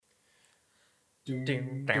Hey!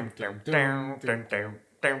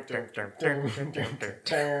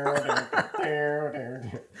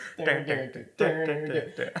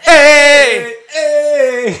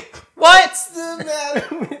 Hey! What's the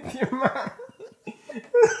matter with your mouth?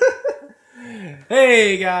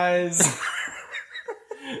 Hey, guys.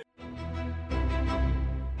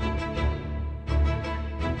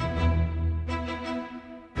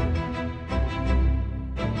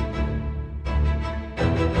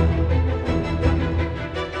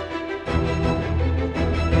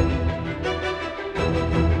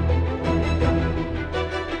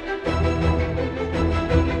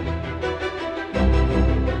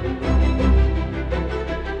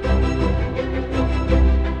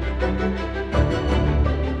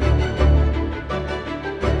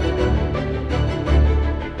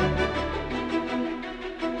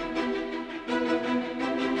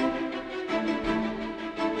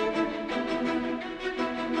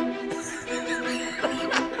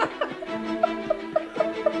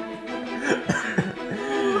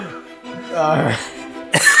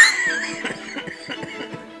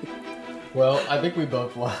 Well, I think we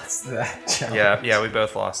both lost that challenge. Yeah, we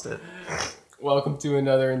both lost it. Welcome to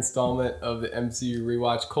another installment of the MCU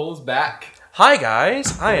Rewatch. Cole's back. Hi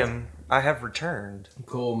guys, I have returned.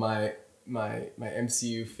 Cole, my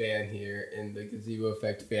MCU fan here in the Gazebo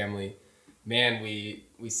Effect family. Man,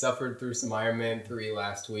 we suffered through some Iron Man 3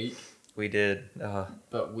 last week. We did.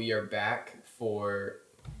 But we are back for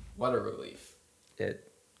what a relief.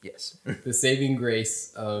 Yes. The saving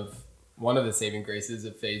grace of one of the saving graces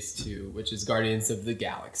of Phase 2, which is Guardians of the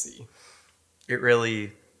Galaxy. It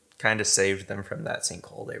really kind of saved them from that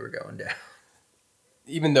sinkhole they were going down.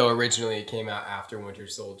 Even though originally it came out after Winter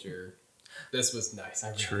Soldier, this was nice.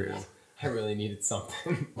 I really needed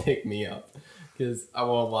something to pick me up. Because I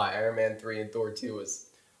won't lie, Iron Man 3 and Thor 2 was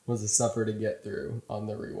a suffer to get through on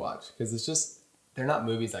the rewatch. Because it's just, they're not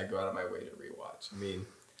movies I go out of my way to rewatch. I mean,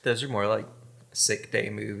 those are more like sick day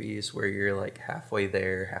movies where you're like halfway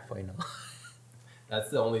there, halfway not. That's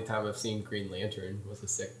the only time I've seen Green Lantern was a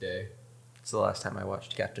sick day. It's the last time I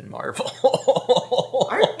watched Captain Marvel.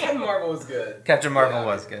 Captain Marvel was good. Captain Marvel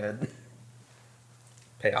was good.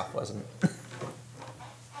 Payoff wasn't.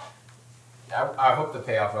 I hope the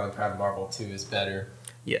payoff on Captain Marvel 2 is better.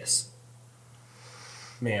 Yes.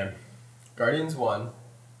 Man, Guardians 1,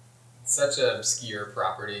 such an obscure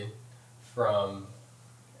property from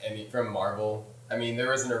Marvel. I mean, there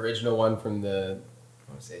was an original one from the,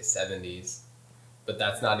 I want to say 70s, but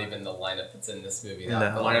that's not even the lineup that's in this movie. The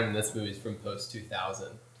lineup in this movie is from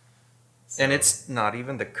post-2000. So, and it's not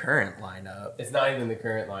even the current lineup. It's not even the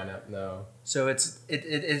current lineup, no. So it's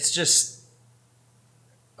just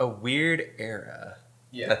a weird era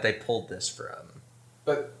that they pulled this from.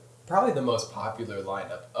 But probably the most popular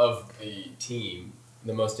lineup of the team,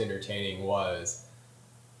 the most entertaining was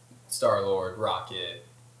Star-Lord, Rocket,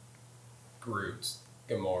 Groot,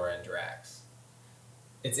 Gamora, and Drax.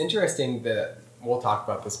 It's interesting that we'll talk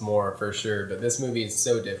about this more for sure, but this movie is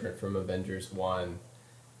so different from Avengers 1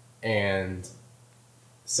 and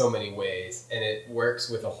so many ways, and it works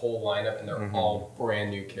with a whole lineup, and they're all brand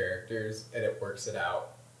new characters, and it works it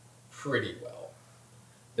out pretty well.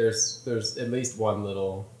 There's at least one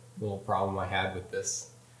little problem I had with this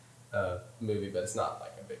movie, but it's not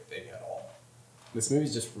like a big thing at all. This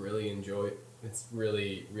movie's just it's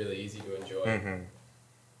really, really easy to enjoy. Mm-hmm.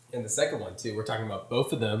 And the second one, too, we're talking about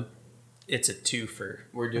both of them. It's a twofer.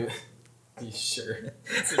 We're doing... You sure?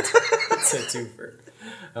 It's a twofer.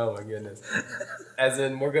 Oh, my goodness. As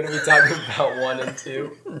in, we're going to be talking about 1 and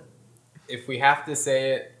 2. If we have to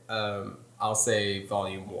say it, I'll say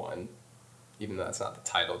Volume 1, even though that's not the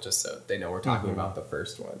title, just so they know we're talking about the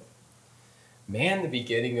first one. Man, the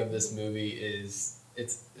beginning of this movie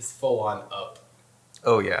it's full-on up.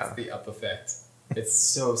 Oh, yeah. It's the up effect. It's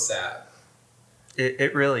so sad.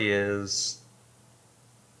 It really is.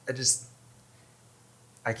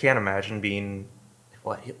 I can't imagine being,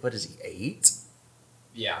 what is he, 8?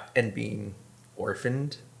 Yeah. And being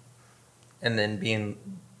orphaned. And then being,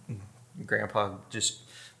 Grandpa just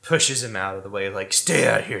pushes him out of the way, like, stay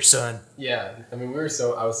out of here, son. Yeah. I mean, I was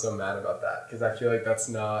so mad about that, because I feel like that's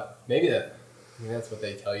not, that's what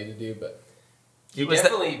they tell you to do, but he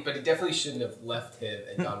definitely shouldn't have left him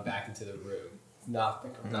and gone back into the room. It's not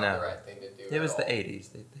the right thing to do. It was the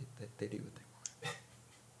 80s. They do what they want.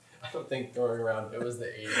 I don't think throwing around it was the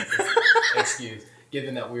 80s is an excuse,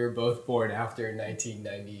 given that we were both born after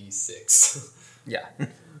 1996. Yeah.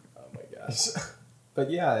 Oh my gosh.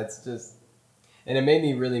 But yeah, it's just... And it made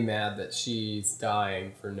me really mad that she's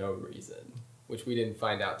dying for no reason, which we didn't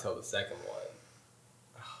find out till the second one.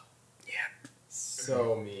 Yeah.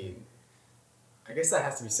 So mean. I guess that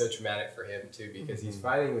has to be so traumatic for him too, because he's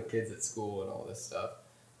fighting with kids at school and all this stuff.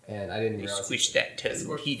 And I didn't He realize squished that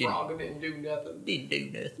toad. He didn't do nothing. didn't do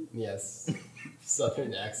nothing. Yes,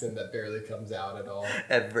 Southern accent that barely comes out at all.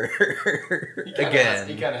 Ever. He Again.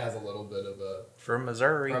 kind of has a little bit of a From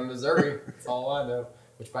Missouri. from Missouri. That's all I know.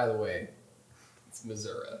 Which, by the way, it's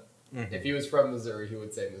Missouri. Mhm. If he was from Missouri, he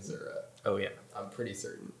would say Missouri. Oh, yeah. I'm pretty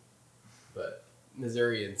certain. But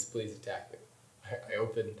Missourians, please attack me. I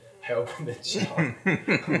open the challenge.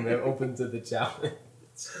 I'm open to the challenge.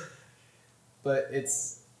 But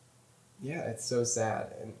it's so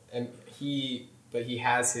sad, and he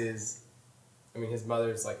has his. I mean, his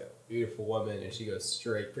mother's like a beautiful woman, and she goes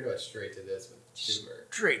pretty much straight to this with tumor.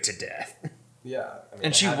 Straight to death. Yeah, I mean,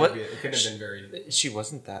 And she it couldn't have been very. She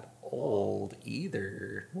wasn't that old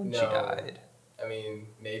either when she No. died, I mean,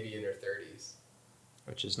 maybe in her 30s.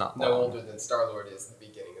 which is not No long. older than Star-Lord is in the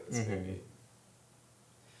beginning of this movie.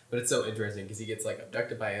 But it's so interesting because he gets like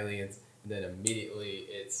abducted by aliens, and then immediately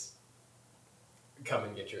it's come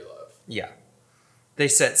and get your love. Yeah. They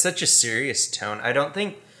set such a serious tone. I don't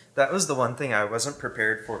think that was the one thing I wasn't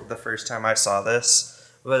prepared for the first time I saw this.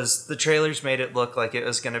 Was the trailers made it look like it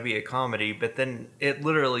was going to be a comedy, but then it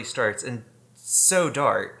literally starts and so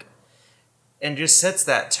dark and just sets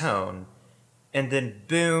that tone. And then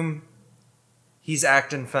boom, he's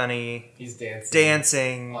acting funny, He's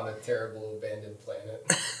dancing, on a terrible abandoned planet.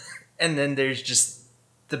 and then there's just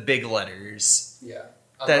the big letters. Yeah,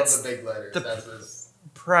 I That's love the big letters. the- That's what's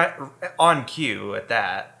On cue at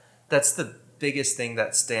that. That's the biggest thing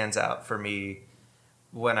that stands out for me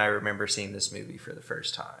when I remember seeing this movie for the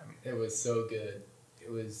first time. It was so good.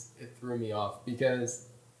 It threw me off because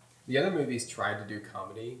the other movies tried to do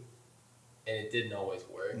comedy, and it didn't always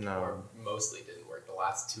work, No. or mostly didn't work. The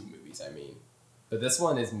last two movies, I mean, but this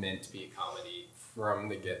one is meant to be a comedy from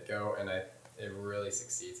the get go, and it really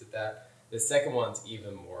succeeds at that. The second one's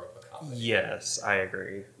even more of a comedy. Yes, I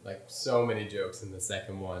agree. Like so many jokes in the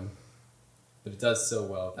second one, but it does so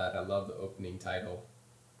well that I love the opening title.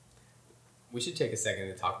 We should take a second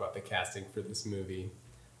to talk about the casting for this movie.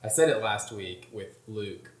 I said it last week with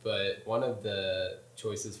Luke, but one of the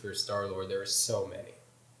choices for Star-Lord, there were so many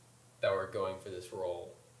that were going for this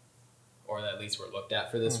role, or at least were looked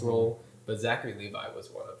at for this role. But Zachary Levi was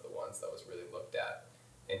one of the ones that was really looked at,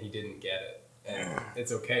 and he didn't get it. And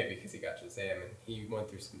it's okay because he got Shazam, and he went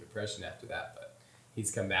through some depression after that, but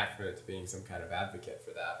he's come back from it to being some kind of advocate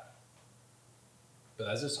for that. But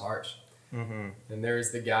that's just harsh. Mm-hmm. And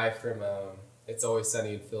there's the guy from It's Always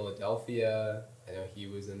Sunny in Philadelphia. I know he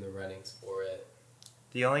was in the runnings for it.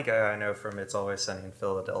 The only guy I know from It's Always Sunny in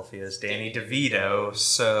Philadelphia is Danny Danny DeVito.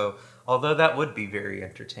 So, although that would be very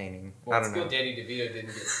entertaining. Well, I it's don't know. good Danny DeVito didn't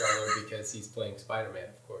get Star-Lord because he's playing Spider-Man,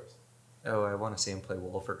 of course. Oh, I want to see him play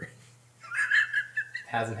Wolverine.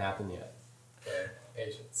 Hasn't happened yet. Okay,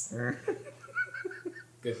 patience.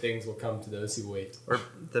 Good things will come to those who wait. Or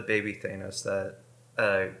the baby Thanos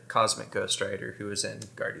that Cosmic Ghost Rider, who was in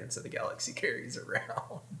Guardians of the Galaxy, carries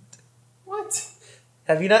around. What?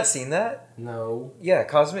 Have you not seen that? No. Yeah,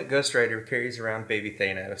 Cosmic Ghost Rider carries around baby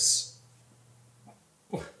Thanos.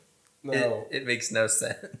 No. It makes no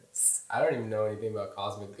sense. I don't even know anything about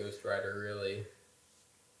Cosmic Ghost Rider, really.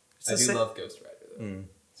 I do love Ghost Rider, though. Mm.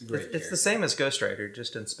 It's a great It's the same as Ghost Rider,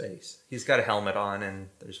 just in space. He's got a helmet on, and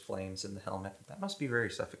there's flames in the helmet. That must be very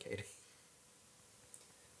suffocating.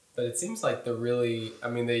 But it seems like the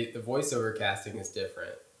voiceover casting is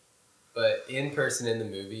different. But in person in the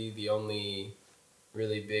movie, the only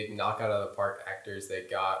really big knockout of the park actors they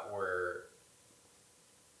got were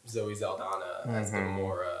Zoe Saldana as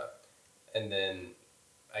Gamora, and then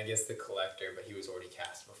I guess the Collector, but he was already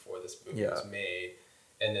cast before this movie was made,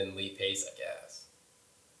 and then Lee Pace, I guess.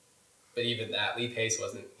 But even that, Lee Pace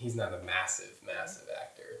he's not a massive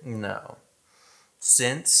actor. No.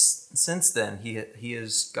 Since then, he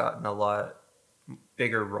has gotten a lot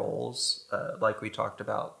bigger roles, like we talked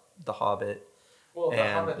about, The Hobbit. Well, The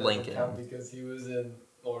And Hobbit doesn't Lincoln. count because he was in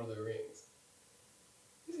Lord of the Rings.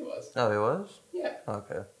 Yes, he was. Oh, he was? Yeah.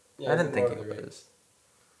 Okay. Yeah, I he's didn't in think Lord he of the was. Rings.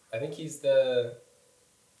 I think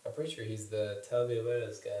I'm pretty sure he's the Tell me where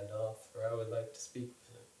is Gandalf, or I would like to speak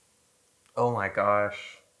with him. Oh my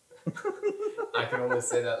gosh. I can only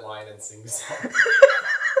say that line and sing the song.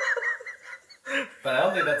 But I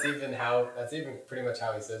don't think that's even pretty much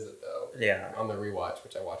how he says it, though. Yeah. On the rewatch,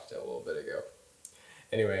 which I watched it a little bit ago.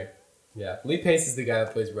 Anyway, yeah. Lee Pace is the guy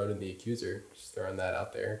that plays Ronan the Accuser. Just throwing that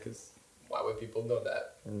out there, because why would people know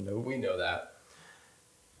that? Nope. We know that.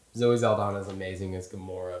 Zoe Saldana is amazing as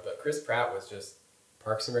Gamora, but Chris Pratt was just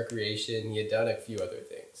Parks and Recreation. He had done a few other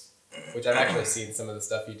things, which I've actually seen some of the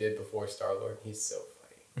stuff he did before Star-Lord. He's so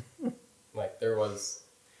funny. Like, there was...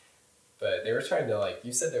 But they were trying to like,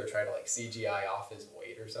 you said they were trying to like CGI off his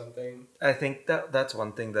weight or something. I think that's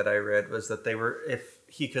one thing that I read was that they were, if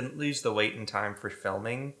he couldn't lose the weight in time for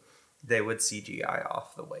filming, they would CGI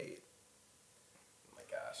off the weight. Oh my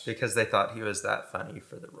gosh. Because they thought he was that funny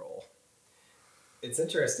for the role. It's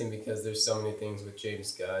interesting because there's so many things with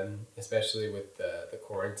James Gunn, especially with the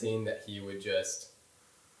quarantine, that he'd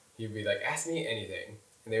be like, ask me anything.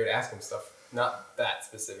 And they would ask him stuff, not that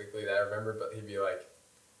specifically that I remember, but he'd be like,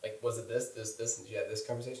 was it this, and you had this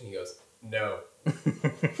conversation? He goes, no.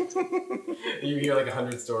 You hear like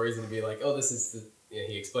 100 stories and he'd be like, oh, this is the, yeah,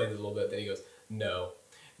 he explains it a little bit, then he goes, no.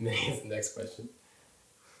 And then he has the next question.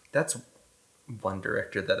 That's one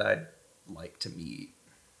director that I'd like to meet.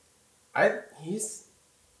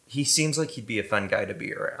 He seems like he'd be a fun guy to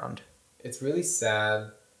be around. It's really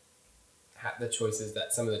sad some of the choices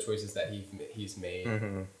that he's made.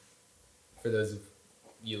 Mm-hmm. For those of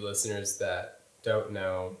you listeners that don't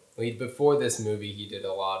know, before this movie, he did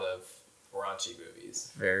a lot of raunchy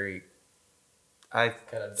movies. I've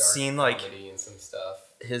kind of dark seen comedy and some stuff.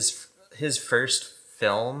 His first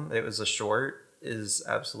film, it was a short, is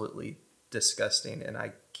absolutely disgusting, and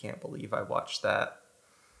I can't believe I watched that.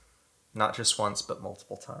 Not just once, but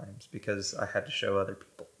multiple times, because I had to show other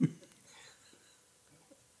people.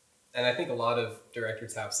 And I think a lot of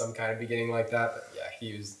directors have some kind of beginning like that. But yeah,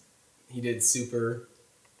 he did Super,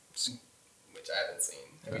 which I haven't seen.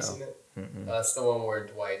 Have you seen it? That's the one where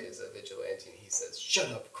Dwight is a vigilante and he says,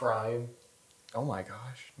 "Shut up, crime." Oh my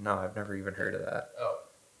gosh. No, I've never even heard of that. Oh,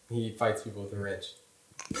 he fights people with a wrench.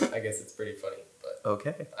 I guess it's pretty funny, but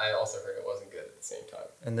okay. I also heard it wasn't good at the same time.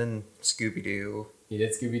 And then Scooby-Doo. He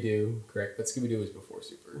did Scooby-Doo, correct, but Scooby-Doo was before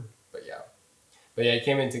Super. But yeah, he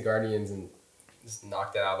came into Guardians and just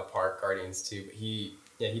knocked it out of the park. Guardians 2, but he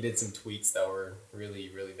did some tweets that were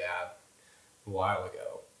really, really bad a while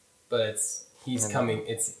ago. But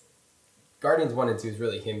Guardians 1 and 2 is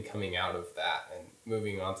really him coming out of that and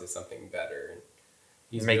moving on to something better. And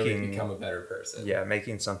he's really become a better person. Yeah,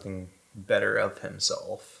 making something better of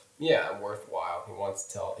himself. Yeah, worthwhile.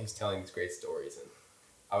 He's telling these great stories, and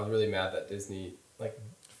I was really mad that Disney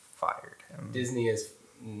fired him. Disney is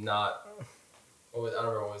not. I don't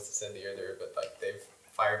remember what was said the other, but they've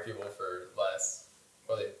fired people for less.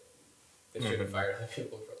 Well, they should have fired other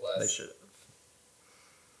people for less. They should have.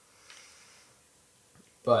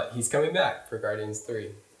 But he's coming back for Guardians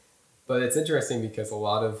 3. But it's interesting because a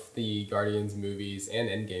lot of the Guardians movies and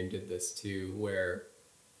Endgame did this too,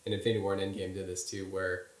 and Infinity War and Endgame did this too,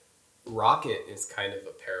 where Rocket is kind of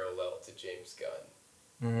a parallel to James Gunn.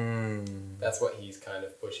 That's what he's kind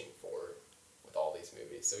of pushing for with all these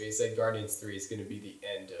movies. So he said Guardians 3 is going to be the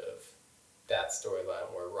end of that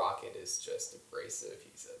storyline where Rocket is just abrasive.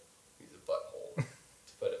 He's a butthole,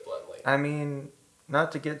 to put it bluntly. I mean,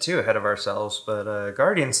 not to get too ahead of ourselves, but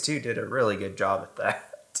Guardians 2 did a really good job at that.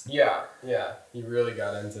 Yeah, he really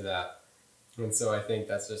got into that. And so I think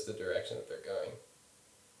that's just the direction that they're going.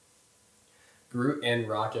 Groot and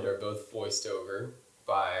Rocket are both voiced over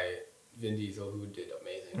by Vin Diesel, who did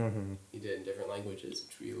amazing. Mm-hmm. He did in different languages,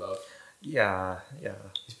 which we love. Yeah.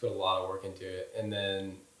 He's put a lot of work into it. And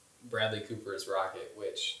then Bradley Cooper is Rocket,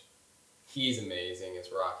 which he's amazing as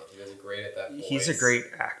Rocket. He does great at that voice. He's a great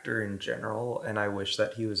actor in general, and I wish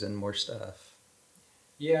that he was in more stuff.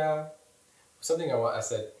 Yeah. Something I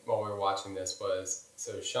said while we were watching this was,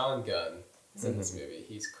 so Sean Gunn is in this movie.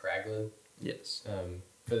 He's Kraglin. Yes.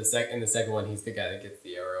 In the second one, he's the guy that gets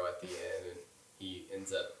the arrow at the end, and he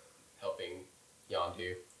ends up helping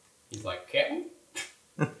Yondu. He's like, Captain?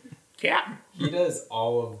 Captain. He does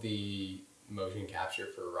all of the motion capture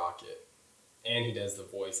for Rocket, and he does the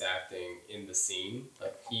voice acting in the scene.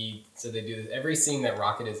 So they do this every scene that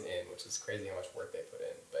Rocket is in, which is crazy how much work they put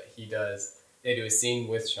in. But they do a scene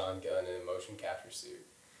with Sean Gunn in a motion capture suit.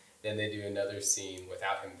 Then they do another scene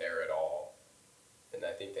without him there at all. And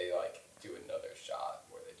I think they do another shot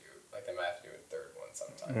where they do they might have to do a third one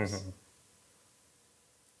sometimes. Mm-hmm.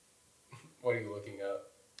 What are you looking up?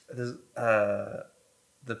 This,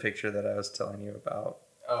 the picture that I was telling you about.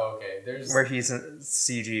 Oh, okay. There's where he's in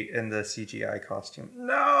the CGI costume.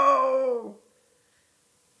 No.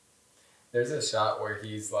 There's a shot where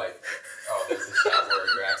he's there's a shot where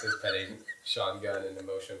Drax is petting Sean Gunn in a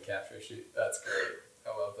motion capture shoot. That's great.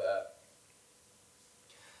 I love that.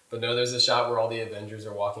 But no, there's a shot where all the Avengers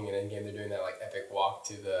are walking in Endgame. They're doing that epic walk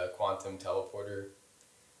to the quantum teleporter,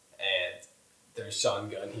 and there's Sean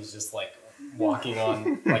Gunn. He's just walking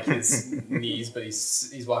on his knees, but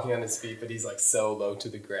he's walking on his feet, but he's so low to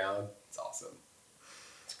the ground. It's awesome.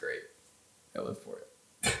 It's great. I live for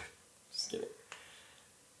it. Just kidding.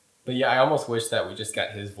 But yeah, I almost wish that we just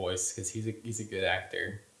got his voice because he's a good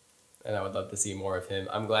actor. and I would love to see more of him.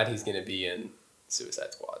 I'm glad he's going to be in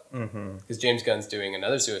Suicide Squad. Mm-hmm. Because James Gunn's doing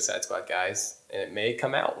another Suicide Squad, guys, and it may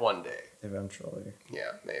come out one day. Eventually.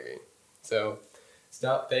 Yeah, maybe. So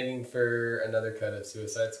stop begging for another cut of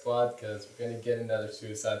Suicide Squad, because we're going to get another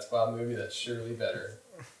Suicide Squad movie that's surely better.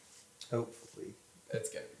 Hopefully. It's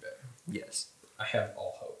going to be better. Yes. I have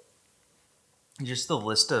all hope. Just the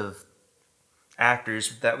list of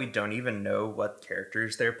actors that we don't even know what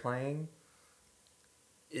characters they're playing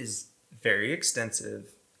is very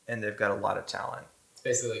extensive, and they've got a lot of talent. It's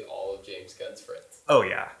basically all of James Gunn's friends. Oh,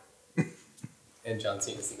 yeah. And John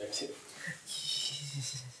Cena's in there, too.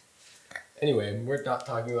 Anyway, we're not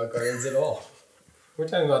talking about Guardians at all. We're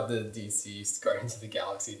talking about the DC's Guardians of the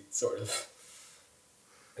Galaxy, sort of.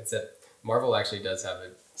 Except Marvel actually does have a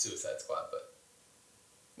Suicide Squad, but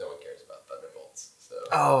no one cares about Thunderbolts. So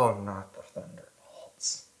Oh, not the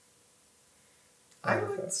Thunderbolts. I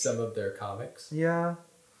like some of their comics. Yeah.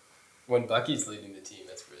 When Bucky's leading the team,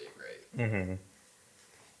 that's really great. Mm-hmm.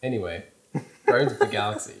 Anyway, Guardians of the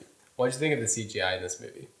Galaxy. What did you think of the CGI in this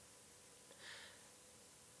movie?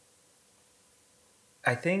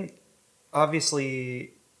 I think,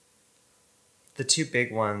 obviously, the two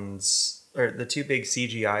big ones, or the two big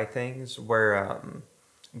CGI things were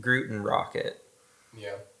Groot and Rocket.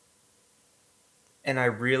 Yeah. And I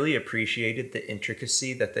really appreciated the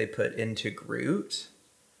intricacy that they put into Groot.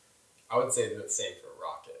 I would say the same for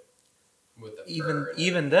Rocket. With the fur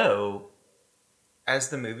Even though, as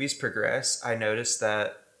the movies progress, I noticed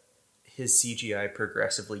that his CGI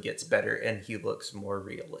progressively gets better and he looks more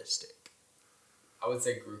realistic. I would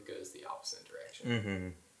say Groot goes the opposite direction. Mm-hmm.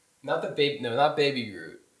 Not baby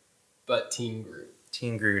Groot, but Teen Groot.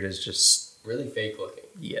 Teen Groot is just... Really fake looking.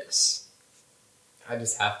 Yes. I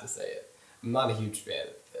just have to say it. I'm not a huge fan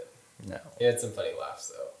of him. No. He had some funny laughs,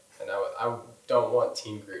 though. And I don't want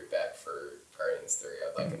Teen Groot back for Guardians 3.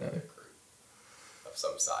 I'd like another Groot of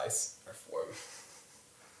some size or form.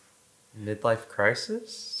 Midlife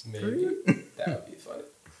Crisis? Maybe. That would be funny.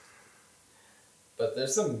 But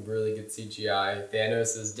there's some really good CGI.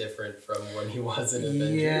 Thanos is different from when he was in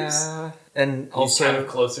Avengers. Yeah. And He's also... kind of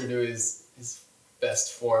closer to his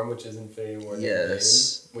best form, which is Infinity War.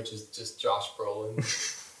 Yes. Endgame, which is just Josh Brolin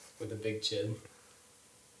with a big chin.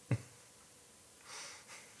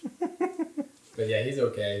 But yeah, he's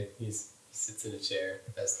okay. He sits in a chair,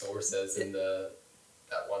 as Thor says in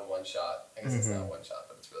that one shot. I guess it's not one shot,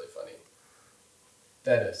 but it's really funny.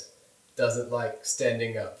 Thanos doesn't like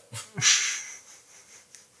standing up.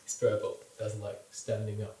 He's purple. Doesn't like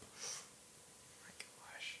standing up. Oh my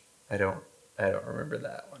gosh. I don't remember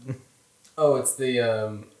that one. Oh, it's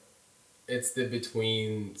the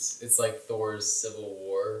betweens. It's like Thor's Civil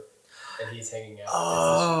War, and he's hanging out.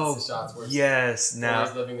 Oh, it's the shots where yes. Now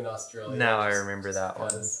Thor's living in Australia. Now I remember that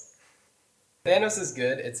one. Thanos is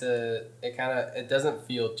good. It doesn't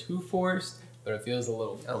feel too forced, but it feels a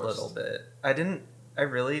little forced. A little bit. I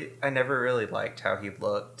never really liked how he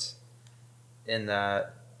looked in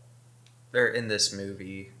this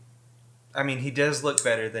movie. I mean, he does look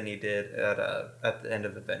better than he did at the end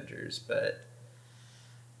of Avengers, but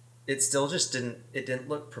it still just didn't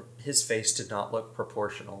look, his face did not look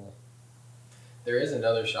proportional. There is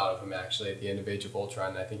another shot of him actually at the end of Age of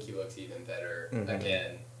Ultron, and I think he looks even better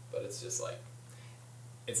again, but it's just like,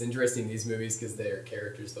 it's interesting, these movies, because their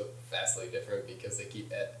characters look vastly different because they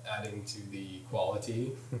keep adding to the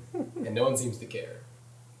quality, and no one seems to care.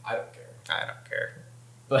 I don't care.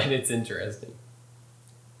 But it's interesting.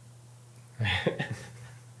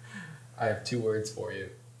 I have 2 words for you.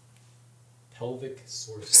 Pelvic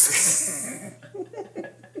sorcery.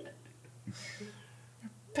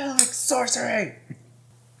 Pelvic sorcery!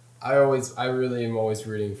 I really am always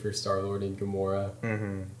rooting for Star-Lord and Gamora.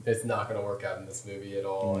 Mm-hmm. It's not going to work out in this movie at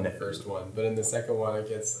all in the first one. But in the second one, it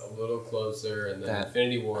gets a little closer, and then that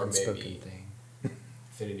Infinity War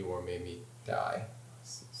made me die.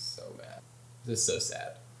 So mad. Just so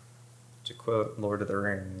sad. To quote Lord of the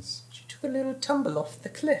Rings, She took a little tumble off the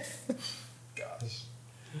cliff. Gosh.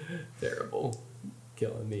 Terrible.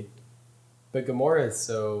 Killing me. But Gamora is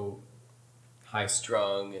so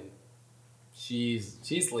high-strung, and she's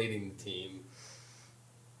leading the team.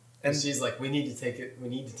 And she's like, we need to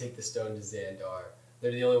take the stone to Xandar.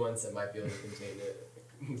 They're the only ones that might be able to contain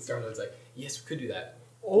it. Star-Lord's like, yes, we could do that.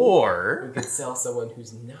 or We could sell someone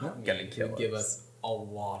who's not gonna mean, kill who would give us a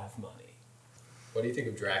lot of money. What do you think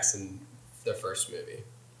of Drax in the first movie?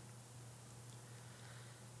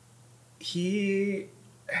 he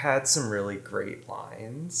had some really great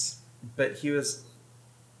lines, but he was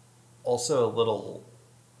also a little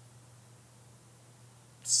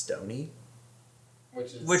stony,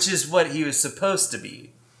 which is what he was supposed to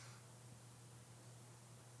be.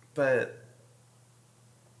 But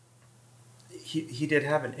he did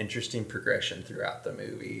have an interesting progression throughout the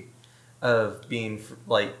movie of being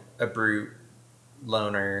like a brute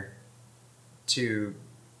loner to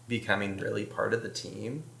becoming really part of the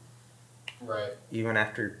team. Right. Even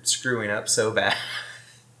after screwing up so bad.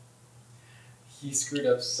 He screwed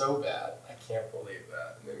up so bad. I can't believe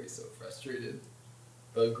that. It made me so frustrated.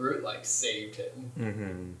 But Groot, like, saved him.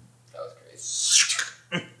 Mm-hmm. That was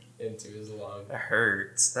crazy. Into his lung. That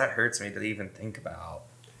hurts. That hurts me to even think about.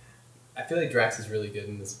 I feel like Drax is really good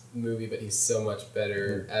in this movie, but he's so much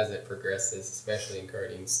better as it progresses, especially in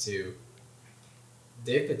Guardians 2.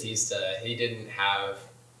 Dave Bautista, he didn't have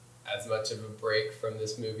as much of a break from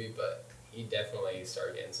this movie, but he definitely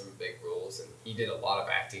started getting some big roles, and he did a lot of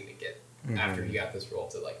acting to get, after he got this role,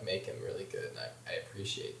 to like make him really good, and I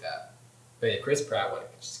appreciate that. But yeah, Chris Pratt went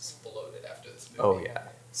just exploded after this movie. Oh, yeah.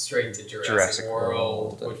 Straight to Jurassic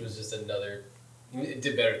World, which was just another... It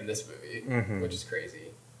did better than this movie, which is crazy.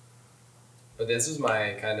 But this was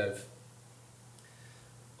my kind of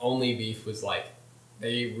only beef was like,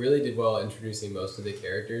 they really did well introducing most of the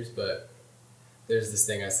characters, but there's this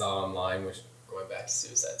thing I saw online, which going back to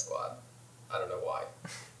Suicide Squad, I don't know why,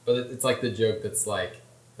 but it's like the joke that's like,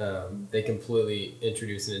 they completely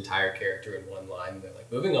introduce an entire character in one line, and they're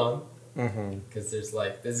like, moving on, because there's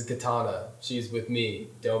like, this is Katana, she's with me,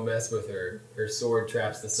 don't mess with her, her sword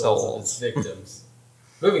traps the souls of its victims.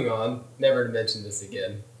 Moving on, never to mention this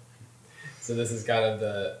again. So this is kind of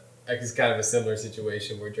a similar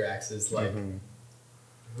situation where Drax is like,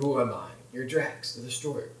 who am I? You're Drax, the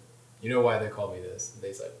Destroyer. You know why they call me this? And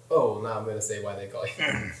he's like, oh, well, now I'm going to say why they call you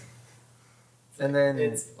this. And then...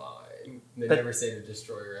 It's fine. They never say the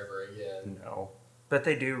Destroyer ever again. No. But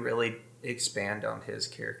they do really expand on his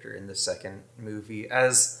character in the second movie.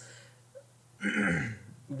 As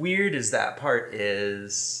weird as that part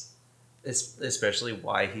is, especially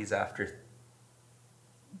why he's after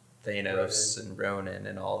Thanos and Ronan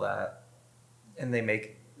and all that. And they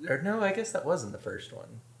make... Or no, I guess that wasn't the first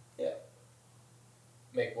one. Yeah.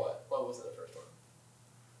 Make what? What was in the first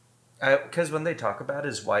one? Because when they talk about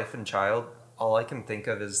his wife and child, all I can think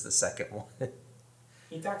of is the second one.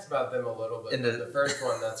 He talks about them a little bit. In the first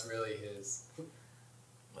one, that's really his...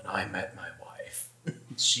 When I met my wife,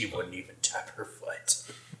 she wouldn't even tap her foot.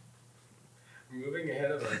 We're moving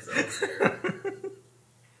ahead of ourselves here.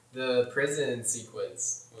 The prison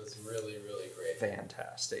sequence was really, really great.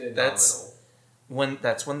 Fantastic. Phenomenal.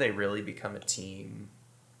 That's when they really become a team,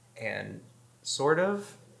 and sort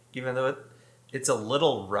of, even though it's a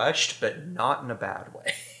little rushed, but not in a bad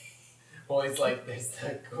way. Well, he's like, I need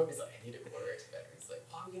a quarter X battery. He's like,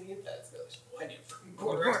 how are we gonna get that? I need a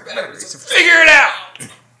quarter X battery. So figure it out.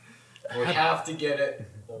 We have to get it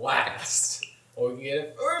last, or we can get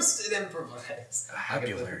it first and improvise. A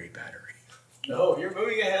habulary battery. No, you're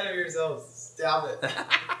moving ahead of yourself. Stop it.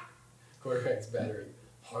 Quarter X battery,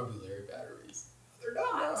 habulary batteries. They're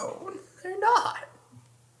not. No, they're not.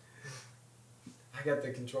 I got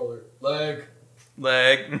the controller. Leg.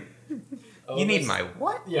 You need my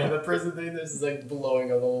what? Yeah, the prison thing. This is like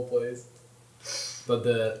blowing up the whole place. But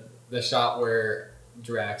the shot where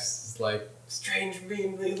Drax is like, strange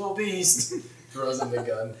being lethal beast, throws him the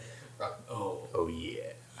gun. Oh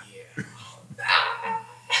yeah.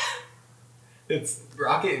 It's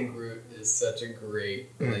Rocket and Groot is such a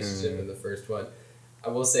great relationship in the first one. I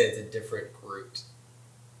will say it's a different Groot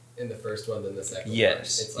in the first one than the second one.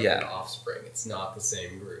 It's like an offspring. It's not the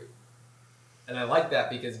same Groot. And I like that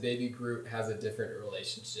because Baby Groot has a different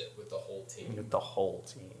relationship with the whole team. With the whole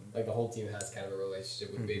team. Like the whole team has kind of a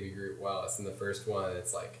relationship with Baby Groot, while it's in the first one,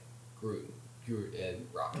 it's like Groot and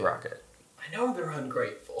Rocket. I know they're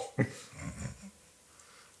ungrateful.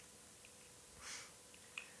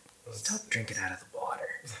 Stop drinking out of the water.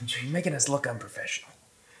 You're making us look unprofessional.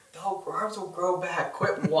 No, arms will grow back.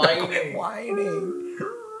 Quit whining.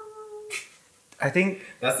 I think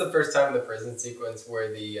that's the first time in the prison sequence where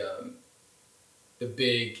the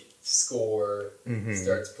big score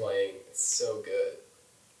starts playing. It's so good.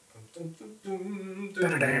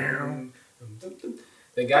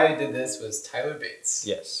 The guy who did this was Tyler Bates.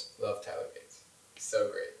 Yes. Love Tyler Bates. So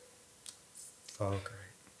great.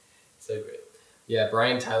 So great. Yeah,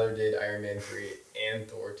 Brian Tyler did Iron Man 3 and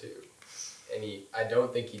Thor 2. And I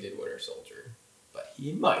don't think he did Winter Soldier, but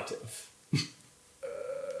he might have.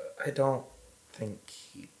 I don't think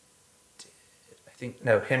he did. I think,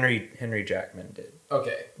 no, Henry Jackman did.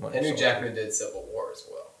 Okay, Henry Jackman did Civil War as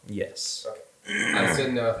well. Yes. Okay. I just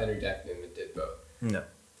didn't know if Henry Jackman did both. No.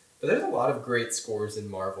 But there's a lot of great scores in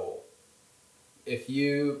Marvel.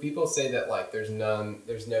 People say that like there's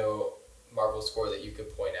no Marvel score that you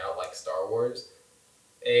could point out like Star Wars.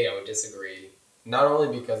 I would disagree. not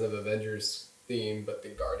only because of Avengers theme, but the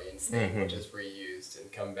Guardians theme, Mm-hmm. which is reused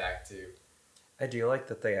and come back to. I do like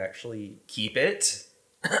that they actually keep it.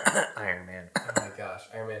 Iron Man. Oh my gosh,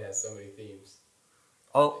 Iron Man has so many themes.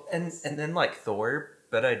 Oh, and then like Thor,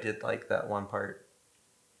 but I did like that one part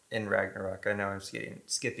in Ragnarok. I know I'm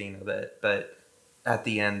skipping a bit, but at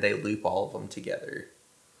the end they loop all of them together.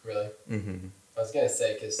 Really? Mm-hmm. I was gonna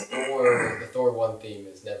say because the Thor 1 theme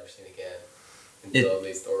is never seen again until at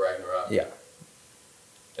least Thor Ragnarok. Yeah.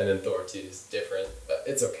 And then Thor 2 is different, but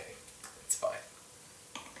it's okay. It's fine.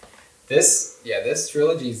 This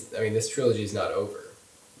trilogy's not over.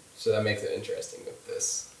 So that makes it interesting with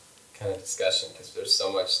this kind of discussion because there's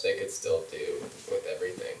so much they could still do with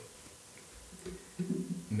everything.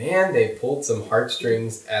 Man, they pulled some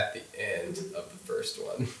heartstrings at the end of the first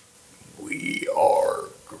one. We are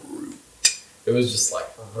Groot. It was just like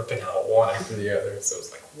ripping out one after the other. So it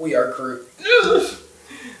was like, we are Groot.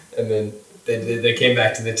 And then they came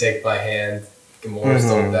back to the take my hand. Gamora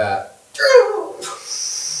stole that.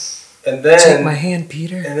 And then Take my hand,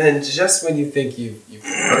 Peter. And then just when you think you've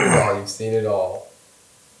heard it all, you've seen it all,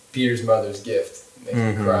 Peter's mother's gift makes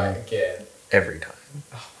me cry again. Every time.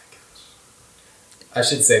 Oh my gosh. I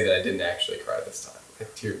should say that I didn't actually cry this time. I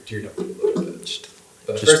teared up a little bit.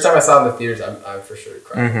 But the first time I saw it in the theaters, I'm for sure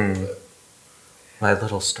crying a little bit. My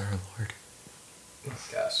little Star-Lord. Oh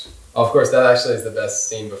gosh. Oh, of course, that actually is the best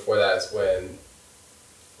scene before that is when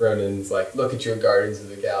Ronan's like, look at your Guardians of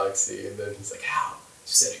the Galaxy. And then he's like, how? You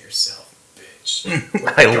said it yourself, bitch.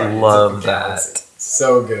 I love that.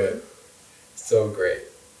 So good. So great.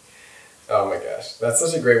 Oh my gosh. That's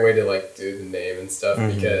such a great way to like do the name and stuff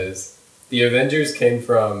because the Avengers came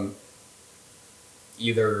from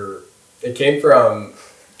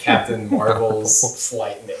Captain Marvel's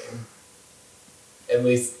flight name. At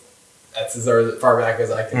least that's as far back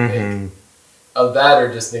as I can think. Of that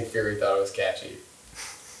or just Nick Fury thought it was catchy.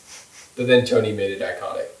 But then Tony made it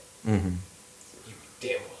iconic. You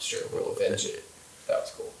damn well sure will avenge it. That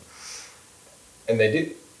was cool. And they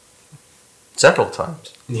did. Several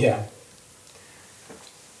times. Yeah.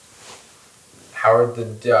 Howard the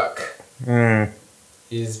Duck.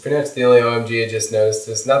 He's pretty much the only OMG I just noticed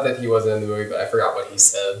this. Not that he wasn't in the movie, but I forgot what he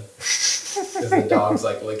said. Because the dog's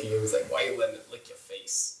like licking him. He's like, why you letting it lick your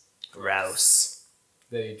face? Gross.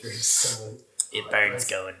 Then he drinks someone. It burns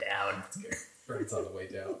going down. Burns on the way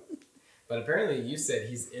down. But apparently you said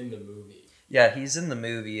he's in the movie. Yeah, he's in the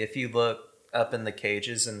movie. If you look up in the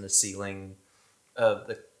cages in the ceiling of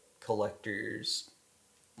the collector's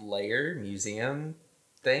lair, museum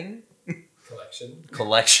thing.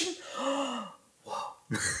 Collection? Whoa.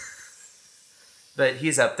 But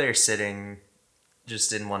he's up there sitting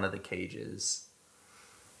just in one of the cages.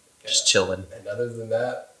 Just chilling. And other than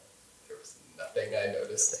that, there was nothing I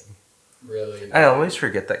noticed. Really? I always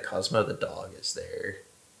forget that Cosmo the dog is there.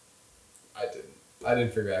 I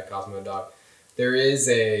didn't figure out Cosmo the dog. There is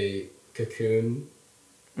a Cocoon.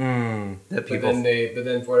 That people. But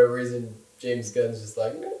then for whatever reason, James Gunn's just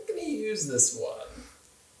like, I'm not gonna use this one.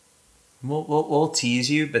 We'll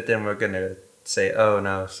tease you, but then we're gonna say, "Oh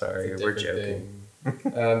no, sorry, we're joking."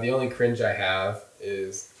 The only cringe I have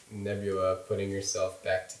is Nebula putting herself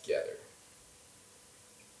back together.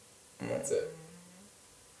 That's it.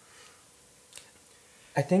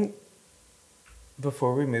 I think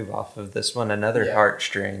before we move off of this one, another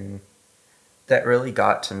heartstring that really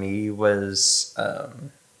got to me was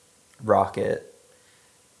Rocket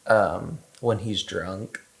when he's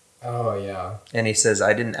drunk. Oh, yeah. And he says,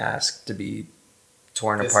 I didn't ask to be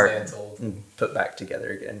torn apart Dismantled. and put back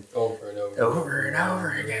together again. Over and over. Over and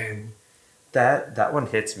over again. That one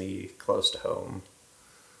hits me close to home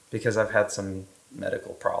because I've had some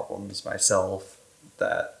medical problems myself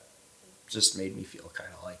that just made me feel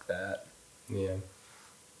kind of like that. Yeah.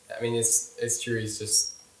 I mean, it's true. He's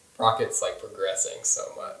just, Rocket's like progressing so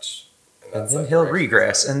much. And then he'll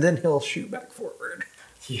regress and then he'll shoot back forward.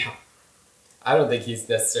 Yeah. I don't think he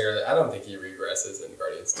regresses in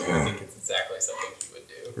Guardians 2. I think it's exactly something he would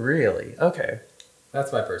do. Really? Okay.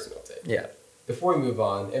 That's my personal take. Yeah. Before we move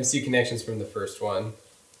on, MCU connections from the first one.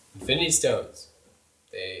 Infinity Stones.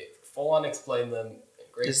 They full on explain them in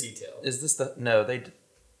great detail. Is this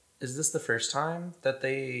the first time that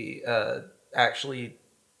they actually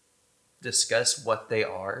discuss what they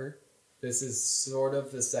are? This is sort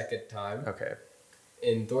of the second time. Okay.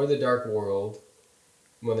 In Thor the Dark World,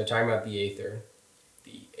 when they're talking about the Aether.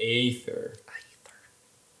 They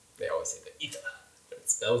always say the Aether, but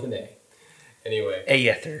it's spelled with an A. Anyway.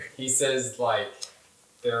 Aether. He says, like,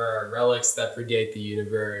 there are relics that predate the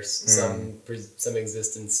universe, some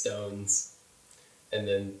existent stones, and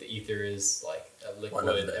then the Aether is, like, a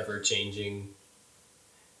liquid, ever-changing.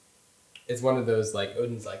 it's one of those, like,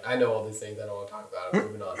 Odin's like, I know all these things, I don't want to talk about it,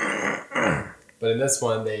 moving on. But in this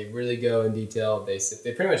one, they really go in detail. They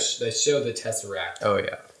pretty much they show the Tesseract. Oh,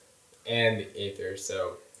 yeah. And the Aether,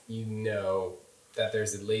 so you know that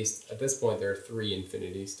there's at least, at this point, there are 3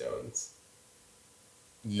 Infinity Stones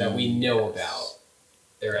that we know about.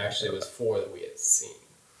 There actually was 4 that we had seen.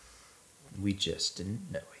 We just didn't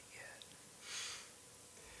know it yet.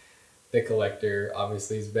 The Collector,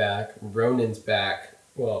 obviously, is back. Ronan's back.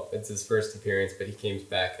 Well, it's his first appearance, but he came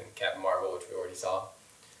back in Captain Marvel, which I already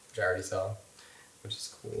saw, which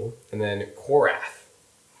is cool. And then Korath.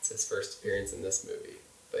 It's his first appearance in this movie,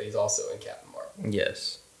 but he's also in Captain Marvel.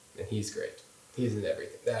 Yes. And he's great. He's in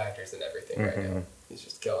everything. That actor's in everything right now. He's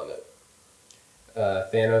just killing it.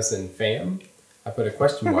 Thanos and Fam. I put a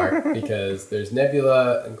question mark because there's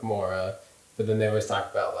Nebula and Gamora, but then they always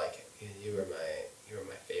talk about, like, you were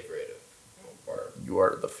my favorite of, You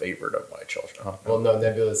are the favorite of my children. Oh, well, no,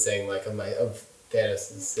 Nebula's saying, like, of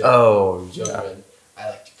Thanos' children, I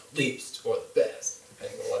like you the least or the best,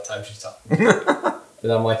 depending on what time she's talking.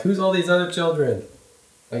 And I'm like, who's all these other children?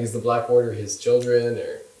 Like, is the Black Order his children,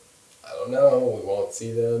 or I don't know. We won't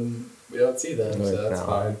see them. We don't see them, so that's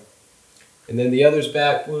fine. And then the other's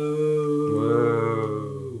back.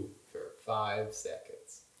 Woo! For 5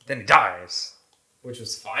 seconds. Then he dies. Which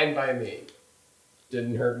was fine by me.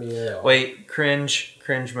 Didn't hurt me at all. Wait, cringe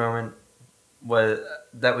moment was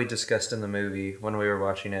that we discussed in the movie when we were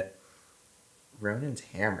watching it. Ronan's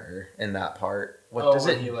hammer in that part. What does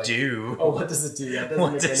it do? Oh, what does it do? That doesn't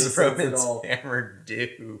what make any does sense Ronan's at all. hammer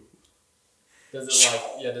do? Does it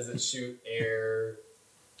does it shoot air?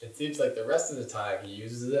 It seems like the rest of the time he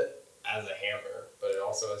uses it as a hammer, but it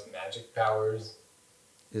also has magic powers.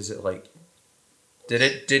 Is it like did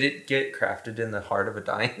it get crafted in the heart of a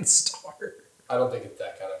dying star? I don't think it's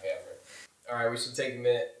that kind of hammer. Alright, we should take a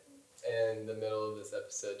minute in the middle of this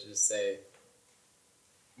episode to just say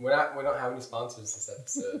we don't have any sponsors this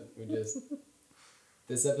episode.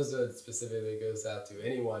 This episode specifically goes out to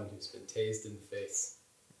anyone who's been tased in the face.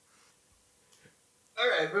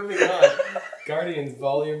 Alright, moving on. Guardians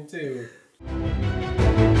Volume 2.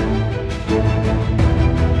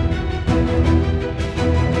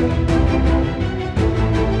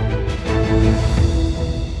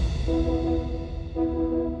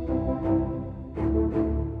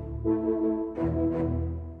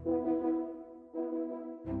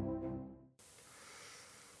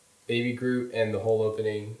 Baby Groot and the whole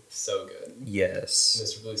opening, so good. Yes.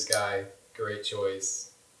 Mr. Blue Sky, great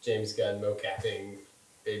choice. James Gunn mocapping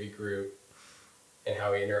Baby Groot and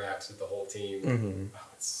how he interacts with the whole team. Mm-hmm. Oh,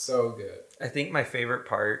 it's so good. I think my favorite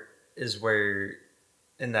part is where,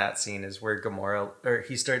 in that scene, is where Gamora, or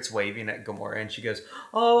he starts waving at Gamora and she goes,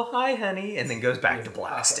 "Oh, hi, honey," and then goes back to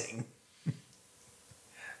blasting.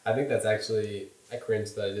 I think that's actually, I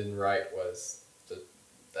cringed that I didn't write was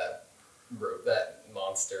that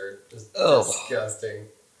monster. Just disgusting.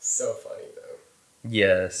 So funny, though.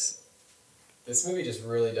 Yes. This movie just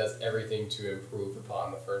really does everything to improve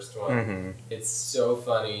upon the first one. Mm-hmm. It's so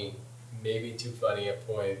funny, maybe too funny at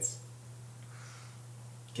points.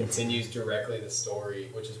 Continues directly the story,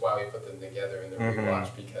 which is why we put them together in the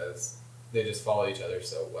rewatch, because they just follow each other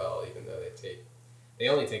so well, even though they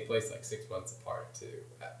only take place like 6 months apart too,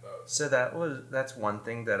 at most. So that's one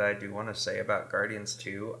thing that I do want to say about Guardians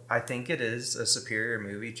 2. I think it is a superior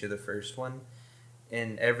movie to the first one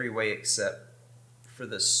in every way except for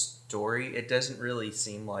the story. It doesn't really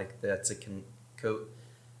seem like that's a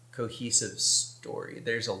cohesive story.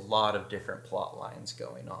 There's a lot of different plot lines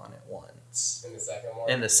going on at once. In the second one?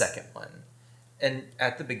 In the second one. And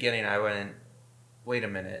at the beginning I went, wait a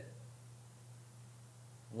minute.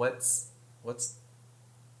 What's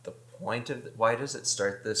the point of why does it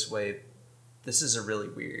start this way? This is a really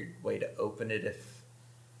weird way to open it if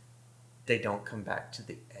they don't come back to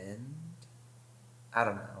the end. I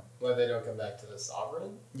don't know. Why they don't come back to the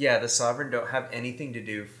Sovereign? Yeah, the Sovereign don't have anything to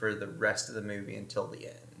do for the rest of the movie until the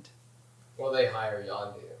end. Well, they hire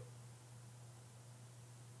Yondu.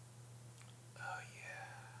 Oh,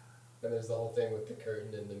 yeah. And there's the whole thing with the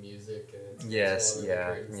curtain and the music. And it's yes, yeah,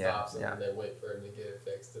 the curtain stops and then they wait for him to get it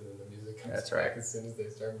fixed and then the music comes back as soon as they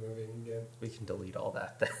start moving again. We can delete all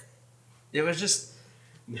that then. It was just...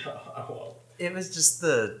 No, I won't. It was just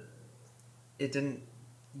it didn't...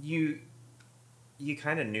 You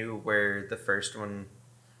kind of knew where the first one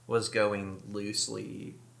was going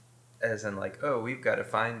loosely, as in like, oh, we've got to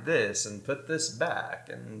find this and put this back,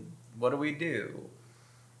 and what do we do?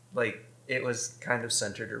 Like, it was kind of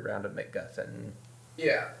centered around a MacGuffin.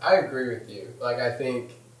 Yeah, I agree with you. Like, I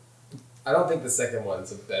don't think the second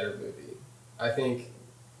one's a better movie. I think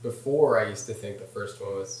before I used to think the first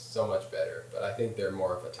one was so much better, but I think they're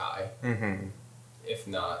more of a tie, if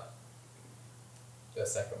not the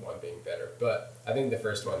second one being better. But I think the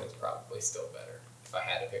first one is probably still better if I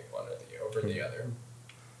had to pick one or over the other.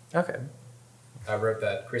 Okay. I wrote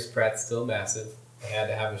that Chris Pratt's still massive. I had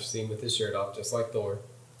to have a scene with his shirt off, just like Thor.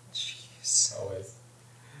 Jeez. Always.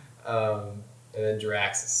 And then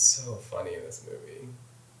Drax is so funny in this movie.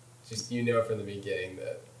 Just, you know from the beginning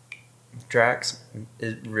that Drax,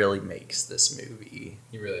 it really makes this movie.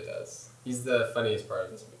 he really does. He's the funniest part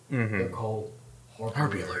of this movie. They're called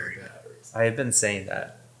Harbulary batteries. I have been saying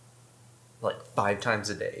that like 5 times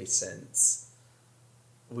a day since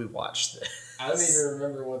we watched this. I don't even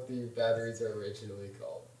remember what the batteries are originally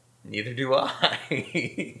called. Neither do I.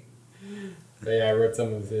 But yeah, I wrote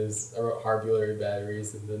Harbulary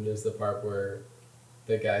batteries, and then there's the part where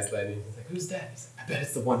the guy's landing. He's like, "Who's that?" He's like, "I bet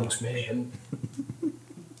it's the 1-inch man."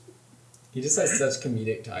 He just has such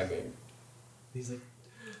comedic timing. He's like,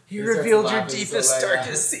 You revealed your deepest,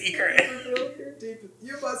 darkest secret.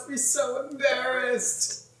 You must be so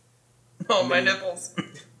embarrassed. Oh, my nipples.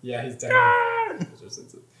 Yeah, he's dying.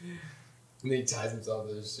 And he ties himself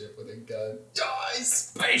to his ship with a gun. Die,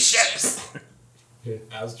 Spaceships!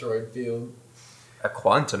 Asteroid field. A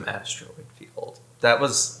quantum asteroid field. That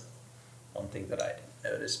was one thing that I didn't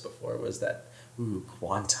notice before was that,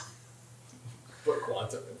 quantum. Put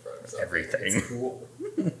quantum in front of something. Everything. It's cool.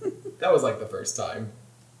 That was like the first time.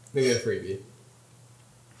 Maybe a freebie.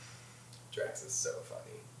 Drax is so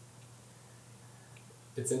funny.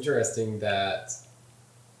 It's interesting that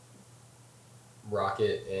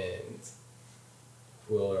Rocket and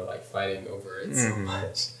Quill are like fighting over it so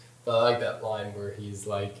much. But I like that line where he's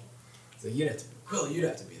like, Quill, you'd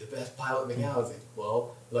have to be the best pilot in the galaxy.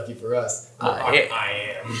 Well, lucky for us, I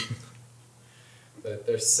am. But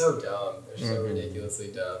they're so dumb. They're so ridiculously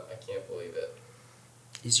dumb. I can't believe it.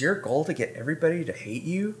 Is your goal to get everybody to hate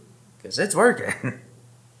you? Because it's working.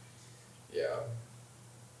 Yeah.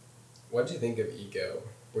 What'd you think of Ego?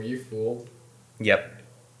 Were you fooled Yep.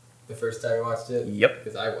 the first time you watched it? Yep.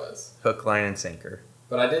 Because I was. Hook, line, and sinker.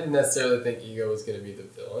 But I didn't necessarily think Ego was going to be the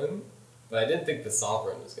villain. But I didn't think the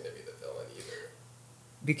Sovereign was going to be the villain either.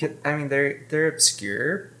 Because, I mean, they're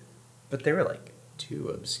obscure, but they were, like, too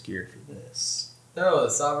obscure for this. No,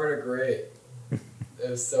 the Sovereign are great. It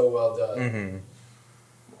was so well done.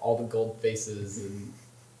 All the gold faces and...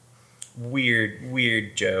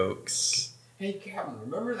 Weird jokes. Hey, Captain,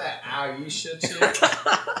 remember that Aisha chick?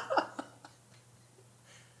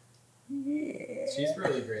 Yeah. She's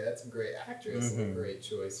really great. That's a great actress and a great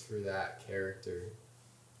choice for that character.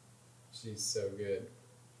 She's so good.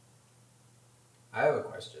 I have a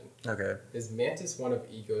question. Okay. Is Mantis one of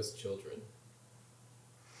Ego's children?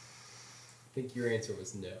 I think your answer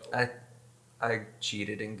was no. I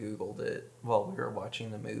cheated and Googled it while we were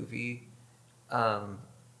watching the movie.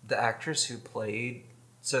 The actress who played...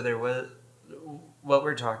 So there was... What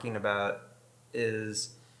we're talking about is...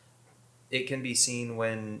 It can be seen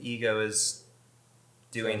when Ego is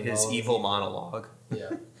doing his evil monologue.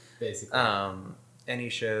 Yeah, basically. And he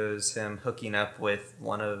shows him hooking up with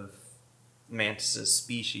one of Mantis's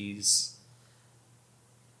species.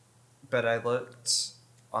 But I looked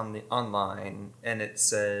online and it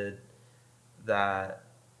said that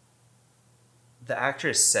the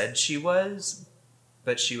actress said she was,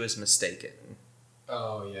 but she was mistaken.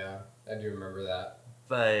 Oh yeah, I do remember that.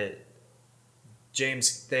 But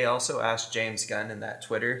they also asked James Gunn in that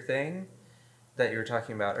Twitter thing that you were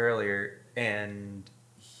talking about earlier, and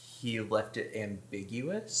he left it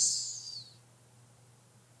ambiguous.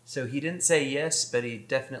 So he didn't say yes, but he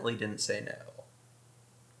definitely didn't say no.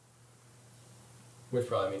 Which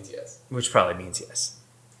probably means yes. Which probably means yes.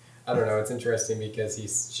 I don't know. It's interesting because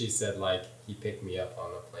she said like he picked me up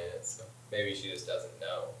on the planet, so maybe she just doesn't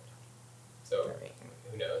know. So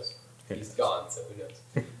who knows? He's gone, so who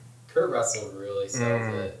knows? Kurt Russell really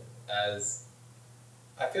sells it as.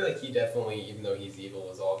 I feel like he definitely, even though he's evil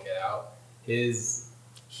as all get out, his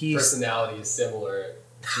personality is similar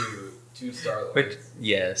to Star-Lord.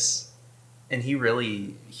 Yes, and he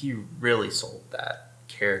really sold that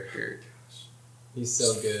character. He's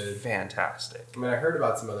so good. Fantastic. I mean, I heard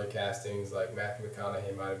about some other castings, like Matthew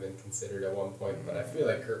McConaughey might have been considered at one point, but I feel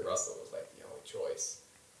like Kurt Russell was like the only choice.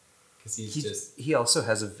 Because he also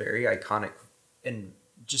has a very iconic and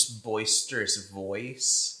just boisterous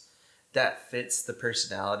voice that fits the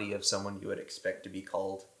personality of someone you would expect to be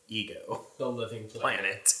called Ego. The living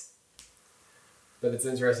planet. But it's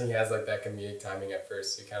interesting, he has like that comedic timing at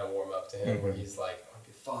first to kind of warm up to him, where he's like, "I'm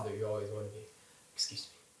your father, you always wanted me. Excuse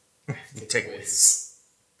me. I have to take this."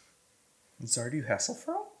 Zardu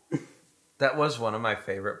Hasselfrau? That was one of my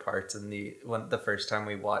favorite parts in the first time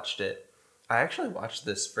we watched it. I actually watched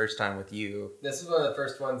this first time with you. This was one of the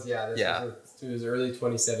first ones, yeah. This was early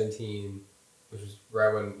 2017, which was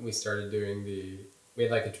right when we started doing we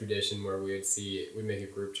had like a tradition where we'd make a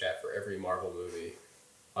group chat for every Marvel movie,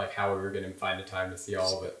 like how we were going to find a time to see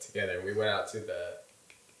all of it together. We went out to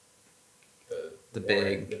the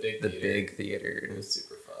big theater. It was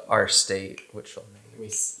super fun. Our state, which will name.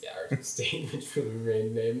 Our state, which will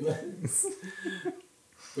remain nameless.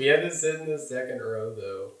 We had to sit in the second row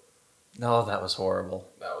though. No, that was horrible.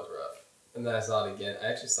 That was rough. And then I saw it again. I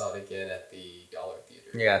actually saw it again at the Dollar Theater.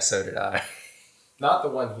 Yeah, so did I. Not the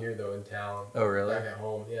one here though in town. Oh really? Back at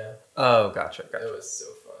home, yeah. Oh, gotcha. It was so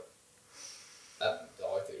fun. That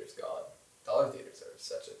Dollar Theater's gone. Dollar Theaters are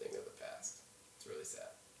such a thing of the past. It's really sad.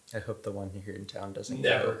 I hope the one here in town doesn't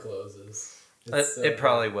never closes. It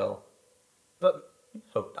probably will, but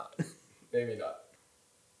hope not. Maybe not.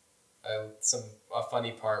 A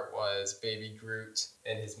funny part was Baby Groot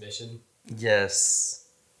and his mission. Yes.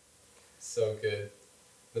 So good.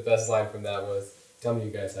 The best line from that was, "Tell me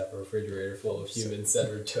you guys have a refrigerator full of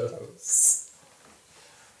human-centered toes."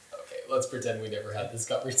 Okay, let's pretend we never had this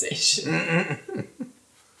conversation.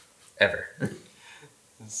 Ever.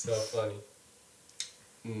 It's so funny.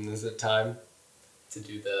 Is it time to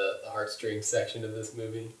do the heartstrings section of this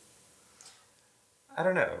movie? I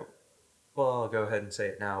don't know. Well, I'll go ahead and say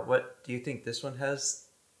it now. What do you think this one has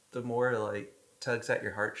the more, like, tugs at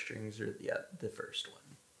your heartstrings, or the first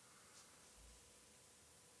one?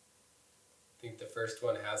 I think the first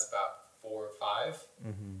one has about 4 or 5.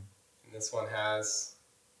 Mm-hmm. And this one has...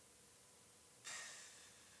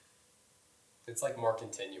 It's like more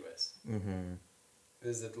continuous. Mm-hmm.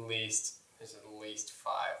 There's at least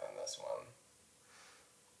 5 on this one.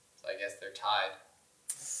 So I guess they're tied.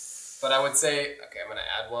 But I would say, okay, I'm going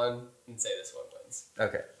to add one and say this one wins.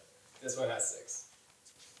 Okay. This one has 6.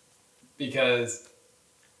 Because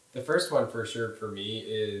the first one for sure for me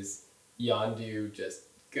is Yondu just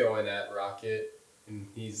going at Rocket. And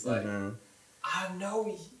he's like, I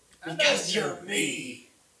know because you're me.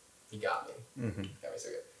 He got me. Mm-hmm. Got me so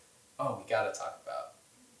good. Oh, we got to talk about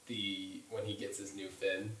when he gets his new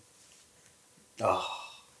fin. Oh.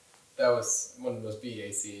 That was one of the most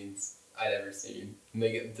BA scenes I'd ever seen. And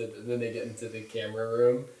they get into the camera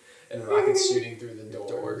room, and Rocket's shooting through the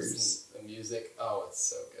doors. And the music. Oh, it's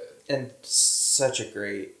so good. And such a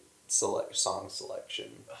great song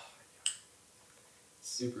selection. Oh, yeah.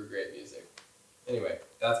 Super great music. Anyway,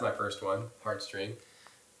 that's my first one, Heartstring.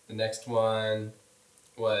 The next one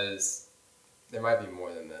was, there might be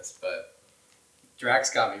more than this, but Drax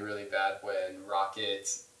got me really bad when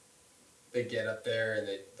they get up there and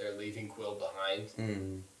they're leaving Quill behind.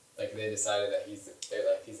 Mm. Like they decided that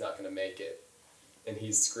he's not gonna make it, and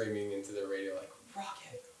he's screaming into the radio like,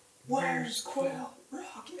 "Rocket, where's Quill?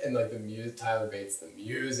 Rocket!" And like the music, Tyler Bates, the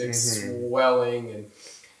music swelling,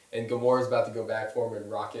 and Gamora's about to go back for him,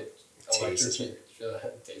 and Rocket tasers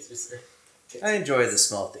her. I enjoy the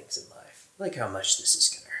small things in life, like how much this is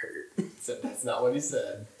gonna hurt. So that's not what he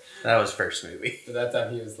said. That was first movie. But that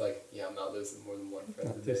time he was like, "Yeah, I'm not losing more than one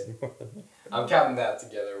friend today." I'm counting that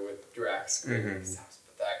together with Drax screaming.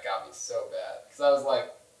 But that got me so bad. Because I was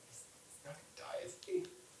like, he's not going to die, is he?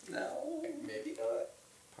 No. Like, maybe not.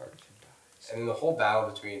 Part of him dies. And then the whole battle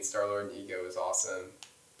between Star-Lord and Ego is awesome.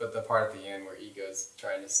 But the part at the end where Ego's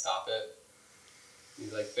trying to stop it,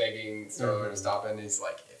 he's like begging Star-Lord to stop it. And he's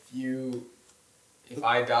like, if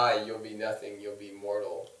I die, you'll be nothing. You'll be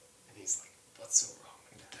mortal. And he's like, what's so wrong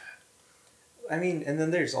with that? I mean, and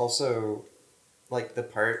then there's also, like, the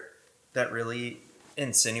part that really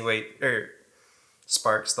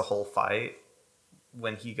sparks the whole fight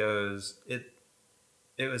when he goes, it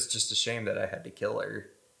was just a shame that I had to kill her.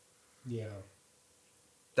 Yeah.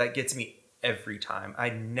 That gets me every time. I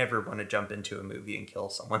never want to jump into a movie and kill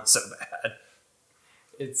someone so bad.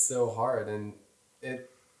 It's so hard, and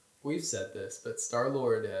we've said this, but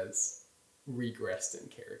Star-Lord has regressed in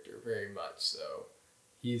character very much so.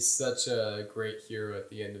 He's such a great hero at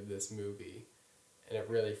the end of this movie, and it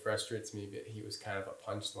really frustrates me that he was kind of a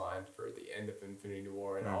punchline for the end of Infinity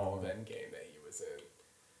War and all of Endgame that he was in.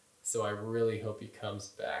 So I really hope he comes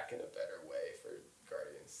back in a better way for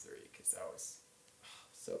Guardians 3, because that was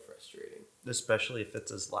so frustrating. Especially if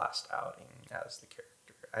it's his last outing as the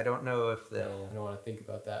character. I don't know if I don't want to think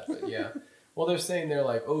about that, but yeah. Well, they're saying they're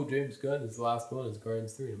like, oh, James Gunn, his last one is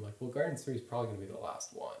Guardians 3. I'm like, well, Guardians 3 is probably going to be the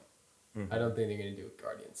last one. I don't think they're going to do it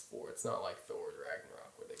Guardians 4. It's not like Thor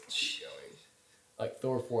Ragnarok where they can keep going. Like,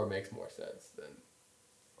 Thor 4 makes more sense than,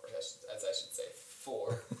 or as I should say,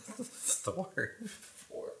 4. Thor.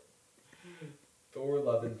 4. Thor,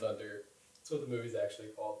 Love and Thunder. That's what the movie's actually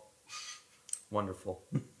called. wonderful.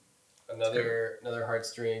 Another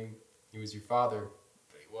heartstring. He was your father,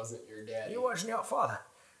 but he wasn't your daddy. He wasn't your father.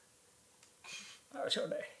 That was your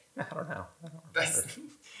daddy. I don't know. I don't remember.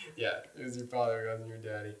 Yeah, it was your father, it wasn't your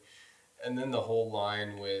daddy. And then the whole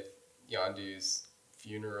line with Yondu's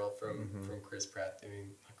funeral from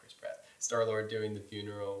Star-Lord doing the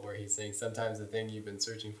funeral, where he's saying, sometimes the thing you've been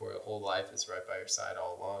searching for your whole life is right by your side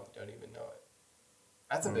all along. You don't even know it.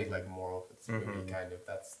 That's a big moral for this movie, kind of.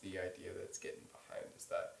 That's the idea that's getting behind, is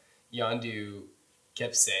that Yondu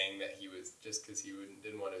kept saying that he was, just because he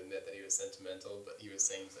didn't want to admit that he was sentimental, but he was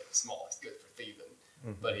saying he's small is good for thieving.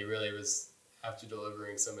 But he really was, after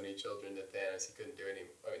delivering so many children to Thanos, he couldn't do it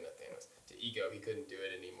anymore. I mean, not Thanos, to Ego, he couldn't do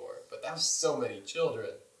it anymore. But that was so many children.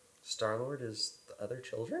 Star-Lord is the other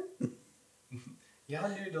children?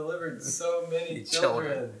 Yondu delivered so many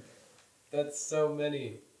children. That's so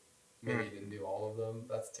many. Maybe he didn't do all of them.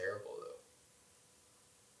 That's terrible,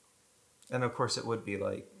 though. And of course, it would be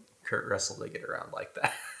Kurt Russell to get around like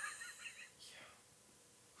that.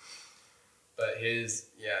 But his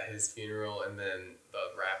funeral and then the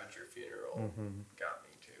Ravager funeral got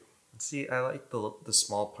me too. See, I like the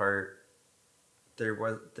small part. There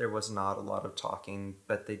was not a lot of talking,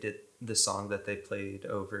 but they did the song that they played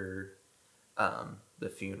over the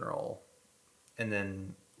funeral, and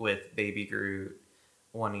then with Baby Groot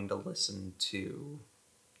wanting to listen to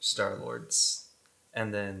Star-Lord's,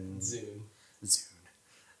 and then Zune,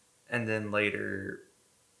 and then later,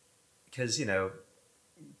 because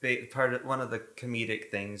one of the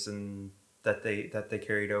comedic things that they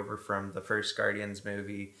carried over from the first Guardians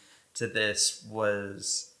movie to this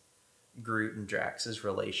was Groot and Drax's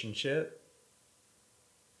relationship,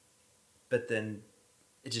 but then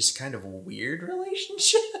it's just kind of a weird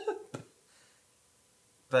relationship.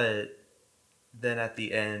 But then at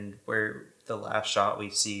the end, where the last shot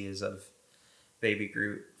we see is of Baby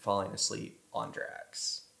Groot falling asleep on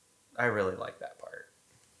Drax, I really like that part.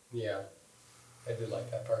 Yeah, I did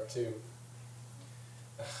like that part too.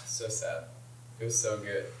 So sad. It was so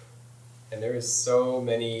good. And there was so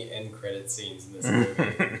many end credit scenes in this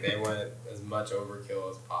movie. They went as much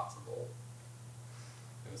overkill as possible.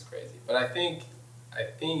 It was crazy. But I think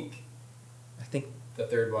the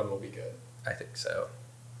third one will be good. I think so.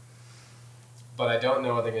 But I don't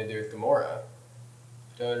know what they're going to do with Gamora.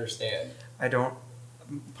 I don't understand.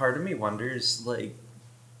 Part of me wonders,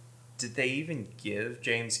 did they even give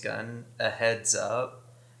James Gunn a heads up?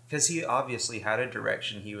 Because he obviously had a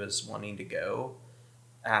direction he was wanting to go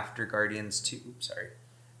after Guardians 2.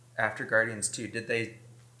 After Guardians 2, did they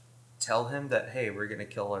tell him that, hey, we're going to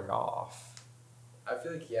kill her off? I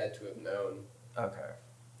feel like he had to have known. Okay.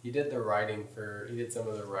 He did some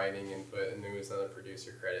of the writing input, and there was another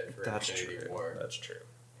producer credit for Infinity War. That's true.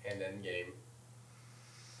 And Endgame,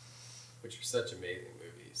 which are such amazing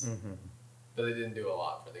movies. Mm-hmm. But they didn't do a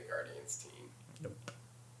lot for the Guardians team. Nope.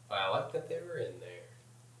 But I like that they were in there.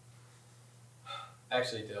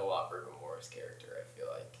 Actually did a lot for Gamora's character, I feel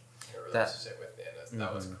like, in a relationship with Thanos.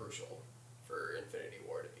 That was crucial for Infinity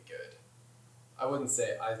War to be good. I wouldn't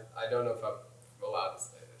say, I don't know if I'm allowed to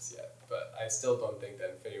say this yet, but I still don't think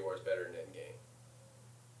that Infinity War is better than Endgame.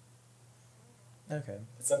 Okay.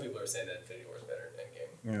 But some people are saying that Infinity War is better than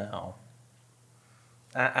Endgame. No.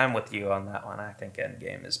 I'm with you on that one. I think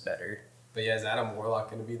Endgame is better. But yeah, is Adam Warlock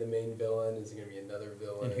going to be the main villain? Is he going to be another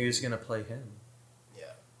villain? And who's going to play him?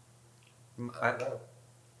 Yeah. I don't know.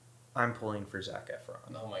 I'm pulling for Zac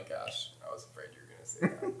Efron. Oh my gosh. I was afraid you were going to say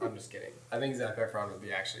that. I'm just kidding. I think Zac Efron would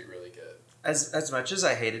be actually really good. As much as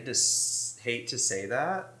I hate to say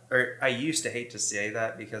that, or I used to hate to say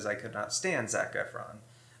that because I could not stand Zac Efron,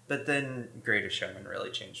 but then Greatest Showman really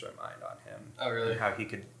changed my mind on him. Oh, really? And how he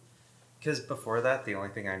could, because before that, the only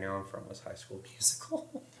thing I knew him from was High School Musical.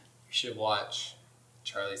 You should watch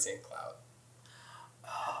Charlie St. Cloud.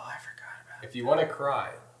 Oh, I forgot about it. If you want to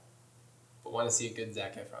cry, but want to see a good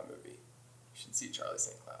Zac Efron movie, you should see Charlie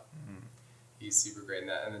St. Cloud. Mm-hmm. He's super great in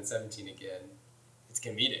that. And then 17 again. It's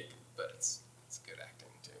comedic, but it's good acting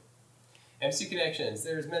too. MC Connections.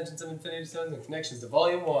 There's mentions of Infinity Stones and connections to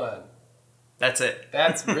Volume 1. That's it.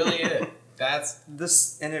 That's really it. That's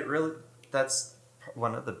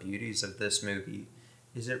one of the beauties of this movie,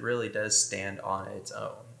 is it really does stand on its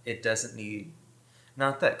own. It doesn't need,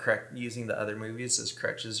 not that using the other movies as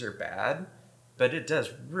crutches are bad, but it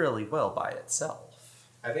does really well by itself.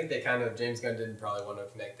 I think James Gunn didn't probably want to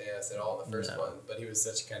connect Thanos at all in the first one, but he was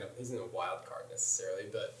such isn't a wild card necessarily,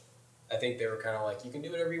 but I think they were kind of like, you can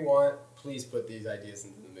do whatever you want, please put these ideas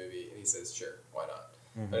into the movie, and he says, sure, why not?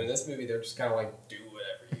 Mm-hmm. But in this movie, they're just kind of like, do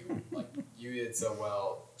whatever you did so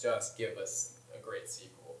well, just give us a great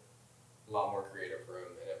sequel. A lot more creative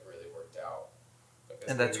room, and it really worked out.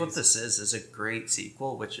 And that's what this is a great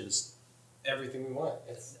sequel, which is everything we want.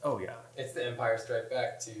 It's the Empire Strikes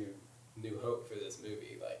Back to New Hope for this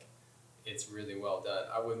movie. Like, it's really well done.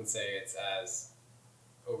 I wouldn't say it's as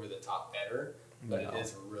over the top better, but it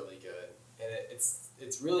is really good. And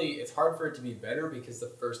it's hard for it to be better because the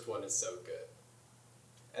first one is so good.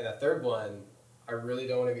 And the third one, I really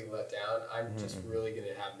don't want to be let down. I'm just really going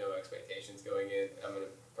to have no expectations going in. I'm going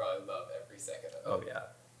to probably love every second of it. Oh, yeah.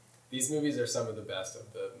 These movies are some of the best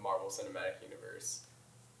of the Marvel Cinematic Universe,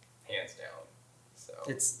 hands down. So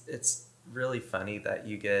it's really funny that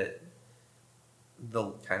you get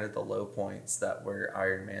the kind of the low points that were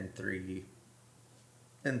Iron Man 3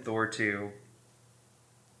 and Thor 2,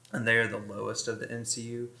 and they're the lowest of the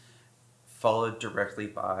MCU, followed directly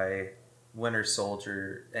by Winter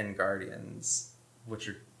Soldier and Guardians, which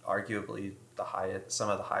are arguably some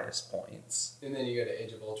of the highest points. And then you go to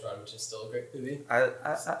Age of Ultron, which is still a great movie.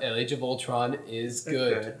 Age of Ultron is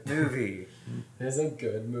good. Movie. It is a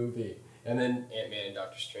good movie. And then Ant-Man and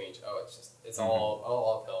Doctor Strange. Oh, it's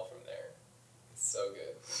all uphill from there. It's so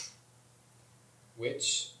good.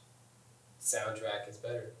 Which soundtrack is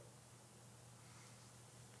better?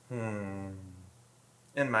 In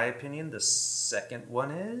my opinion, the second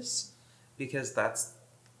one is, because that's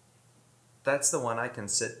the one I can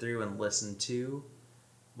sit through and listen to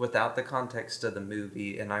without the context of the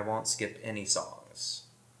movie, and I won't skip any songs.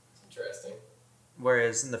 Interesting.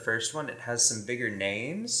 Whereas in the first one, it has some bigger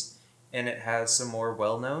names, and it has some more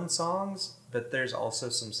well-known songs, but there's also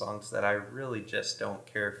some songs that I really just don't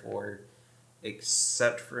care for,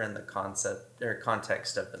 except for in the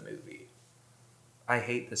context of the movie. I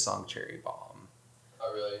hate the song Cherry Bomb.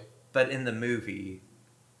 Oh, really? But in the movie,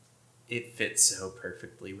 it fits so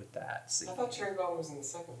perfectly with that scene. I thought Cherry Bomb was in the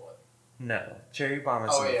second one. No, Cherry Bomb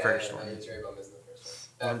is in the first one. Yeah, Cherry Bomb is in the first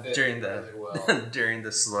one. That During really well. during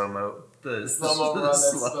the slow-mo... The slow-mo run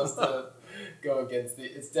that's supposed to go against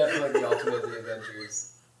it's definitely the ultimate of the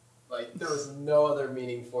Avengers. Like, there was no other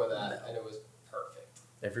meaning for that, and it was perfect.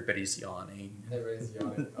 Everybody's yawning.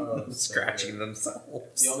 Oh, scratching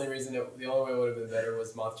themselves. The only way it would have been better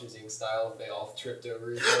was Monsters Inc. style if they all tripped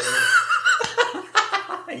over each other.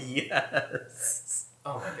 Yes.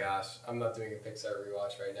 Oh my gosh, I'm not doing a Pixar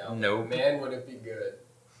rewatch right now. Nope. Man, would it be good?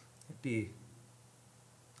 It'd be...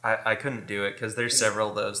 I couldn't do it because there's several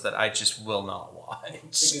of those that I just will not watch. The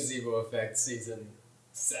Gazebo Effect season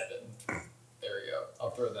 7. There we go. I'll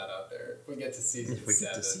throw that out there. If we get to season 7.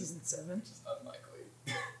 Get to season 7? Which is unlikely.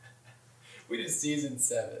 We do season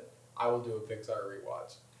 7. I will do a Pixar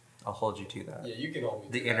rewatch. I'll hold you to that. Yeah, you can hold me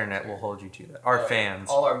to that. The internet will hold you to that. Our fans.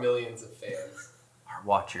 All our millions of fans. Our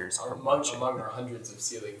watchers are watching. Among our hundreds of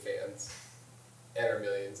ceiling fans. And our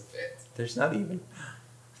millions of fans. There's not even...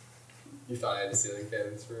 You thought I had a ceiling fan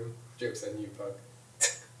in this room? Joke's on you, punk.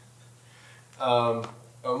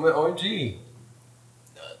 OMG.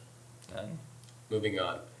 None. Moving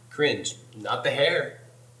on. Cringe. Not the hair.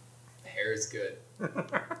 The hair is good.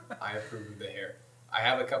 I approve of the hair. I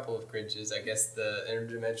have a couple of cringes. I guess the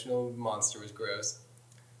interdimensional monster was gross.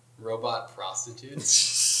 Robot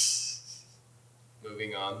prostitutes.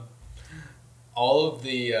 Moving on. All of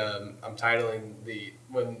the, I'm titling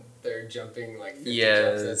when they're jumping like 50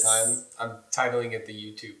 jumps at a time, I'm titling it the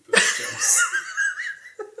YouTube boost jumps.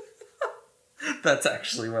 That's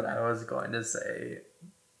actually what I was going to say.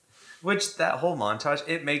 Which, that whole montage,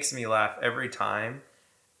 it makes me laugh every time,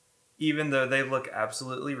 even though they look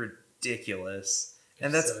absolutely ridiculous.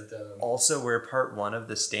 And that's so also where part 1 of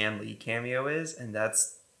the Stan Lee cameo is, and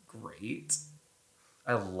that's great.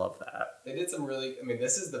 I love that. They did some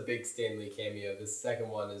this is the big Stan Lee cameo. The second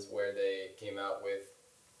one is where they came out with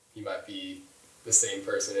he might be the same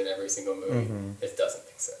person in every single movie. Mm-hmm. It doesn't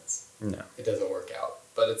make sense. No. It doesn't work out.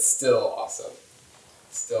 But it's still awesome.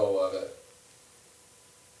 Still love it.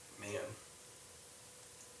 Man.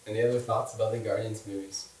 Any other thoughts about the Guardians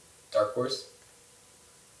movies? Dark Horse?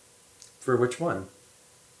 For which one?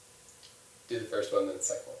 Do the first one, then the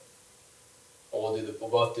second one. Or we'll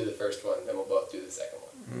both do the first one, then we'll both do the second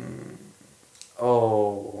one.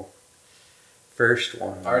 Oh. First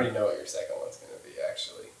one. I already know what your second one's going to be,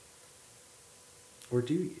 actually. Or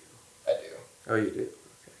do you? I do. Oh, you do? Okay.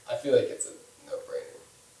 I feel like it's a no-brainer.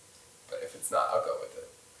 But if it's not, I'll go with it.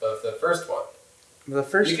 But the first one.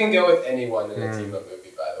 You can go with anyone in a team-up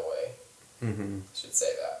movie, by the way. Mm-hmm. I should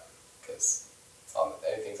say that. Because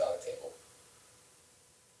anything's on the table.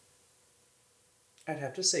 I'd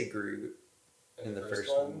have to say Groot in the first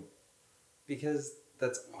one. Because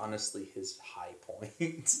that's honestly his high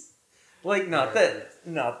point. Like, not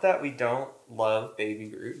that we don't love Baby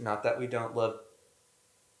Groot, not that we don't love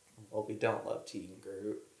Teen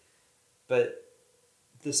Groot, but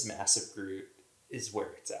this massive Groot is where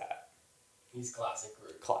it's at. He's classic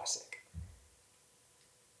Groot. Classic.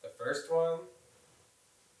 The first one,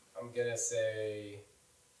 I'm gonna say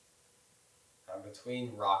I'm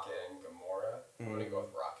between Rocket and Gamora. I'm gonna go with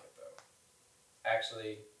Rocket though.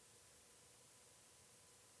 Actually,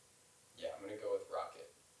 yeah, I'm gonna go with Rocket.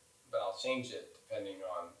 But I'll change it depending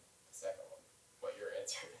on the second one, what your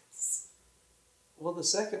answer is. Well, the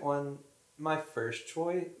second one, my first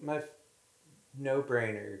choice, my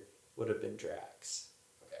no-brainer would have been Drax.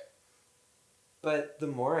 Okay. But the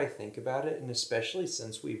more I think about it, and especially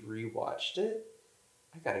since we've rewatched it,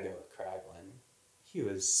 I gotta go with Kraglin. He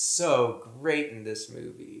was so great in this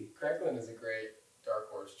movie. Kraglin is a great Dark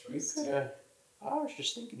Horse choice too. I was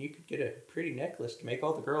just thinking you could get a pretty necklace to make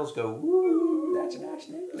all the girls go, woo, that's a nice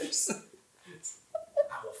necklace.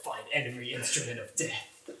 I will find every instrument of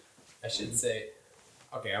death. I should say,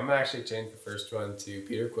 okay, I'm gonna actually change the first one to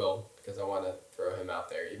Peter Quill because I want to throw him out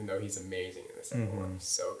there, even though he's amazing in the second one. He's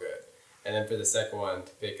so good. And then for the second one,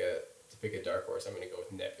 to pick a Dark Horse, I'm gonna go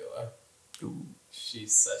with Nebula. Ooh.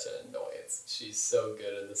 She's such an annoyance. She's so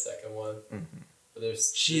good in the second one. Mm-hmm. But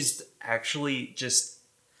she's actually just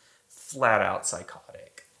flat out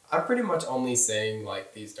psychotic. I'm pretty much only saying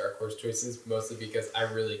like these Dark Horse choices mostly because I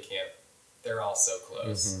really can't. They're all so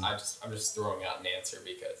close. Mm-hmm. I'm just throwing out an answer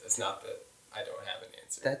because it's not that I don't have an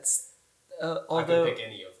answer. That's I can pick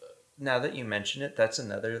any of them. Now that you mention it, that's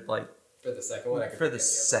another like For the second one, I could for pick the any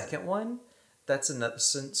of them. second one. That's another.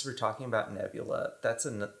 Since we're talking about Nebula, that's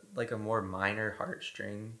a more minor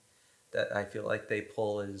heartstring that I feel like they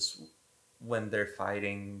pull is when they're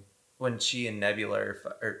fighting, when she and Nebula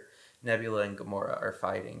or Nebula and Gamora are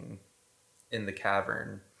fighting in the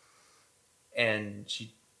cavern, and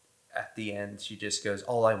she at the end she just goes,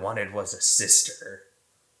 "All I wanted was a sister."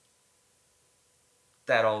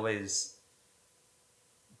 That always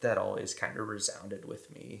kind of resounded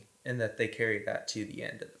with me, and that they carry that to the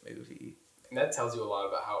end of the movie. And that tells you a lot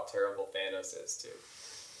about how terrible Thanos is, too.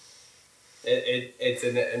 It's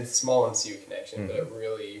a small MCU connection, but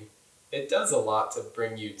it does a lot to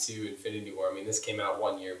bring you to Infinity War. I mean, this came out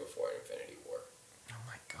 1 year before Infinity War. Oh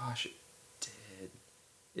my gosh, it did.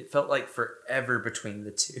 It felt like forever between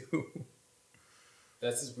the two.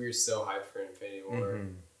 That's just, we were so hyped for Infinity War.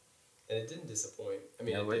 And it didn't disappoint. I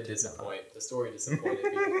mean, No, it it did did disappoint. The story disappointed.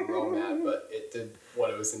 People were all mad, but it did what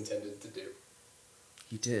it was intended to do.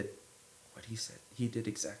 He did what he said. He did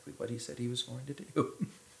exactly what he said he was going to do.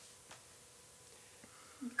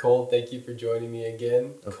 Cole, thank you for joining me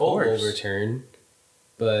again. Of Cole course. will return,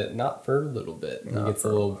 but not for a little bit. He Not gets a for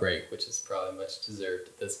a little while. break, which is probably much deserved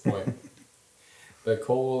at this point. But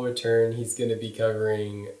Cole will return. He's going to be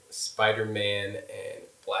covering Spider-Man and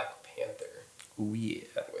Black Panther Oh yeah.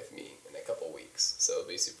 with me in a couple weeks, so it'll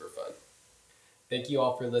be super fun. Thank you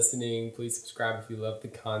all for listening. Please subscribe if you love the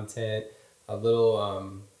content. A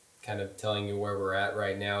little kind of telling you where we're at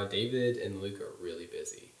right now. David and Luke are really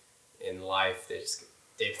busy in life.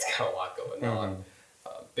 David's got a lot going on.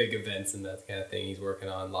 Big events and that kind of thing he's working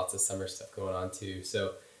on. Lots of summer stuff going on too.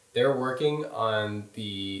 So they're working on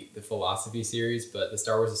the philosophy series, but the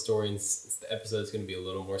Star Wars Historians, the episode is going to be a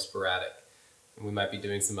little more sporadic. And we might be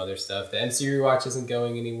doing some other stuff. The MCU rewatch isn't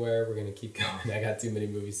going anywhere. We're going to keep going. I got too many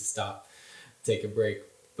movies to stop, take a break.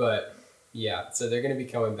 But yeah, so they're going to be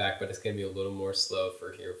coming back, but it's going to be a little more slow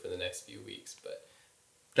for the next few weeks. But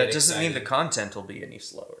That doesn't mean the content will be any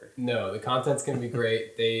slower. No, the content's going to be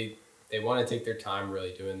great. They want to take their time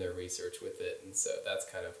really doing their research with it, and so that's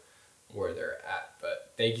kind of where they're at.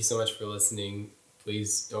 But thank you so much for listening.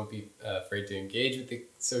 Please don't be afraid to engage with the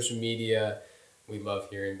social media. We love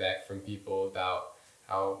hearing back from people about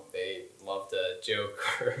how they loved a joke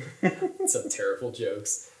or some terrible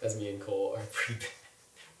jokes, as me and Cole are pretty bad.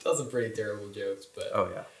 Tell some pretty terrible jokes, but Oh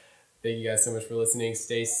yeah. thank you guys so much for listening.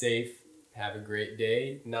 Stay safe. Have a great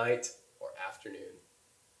day, night,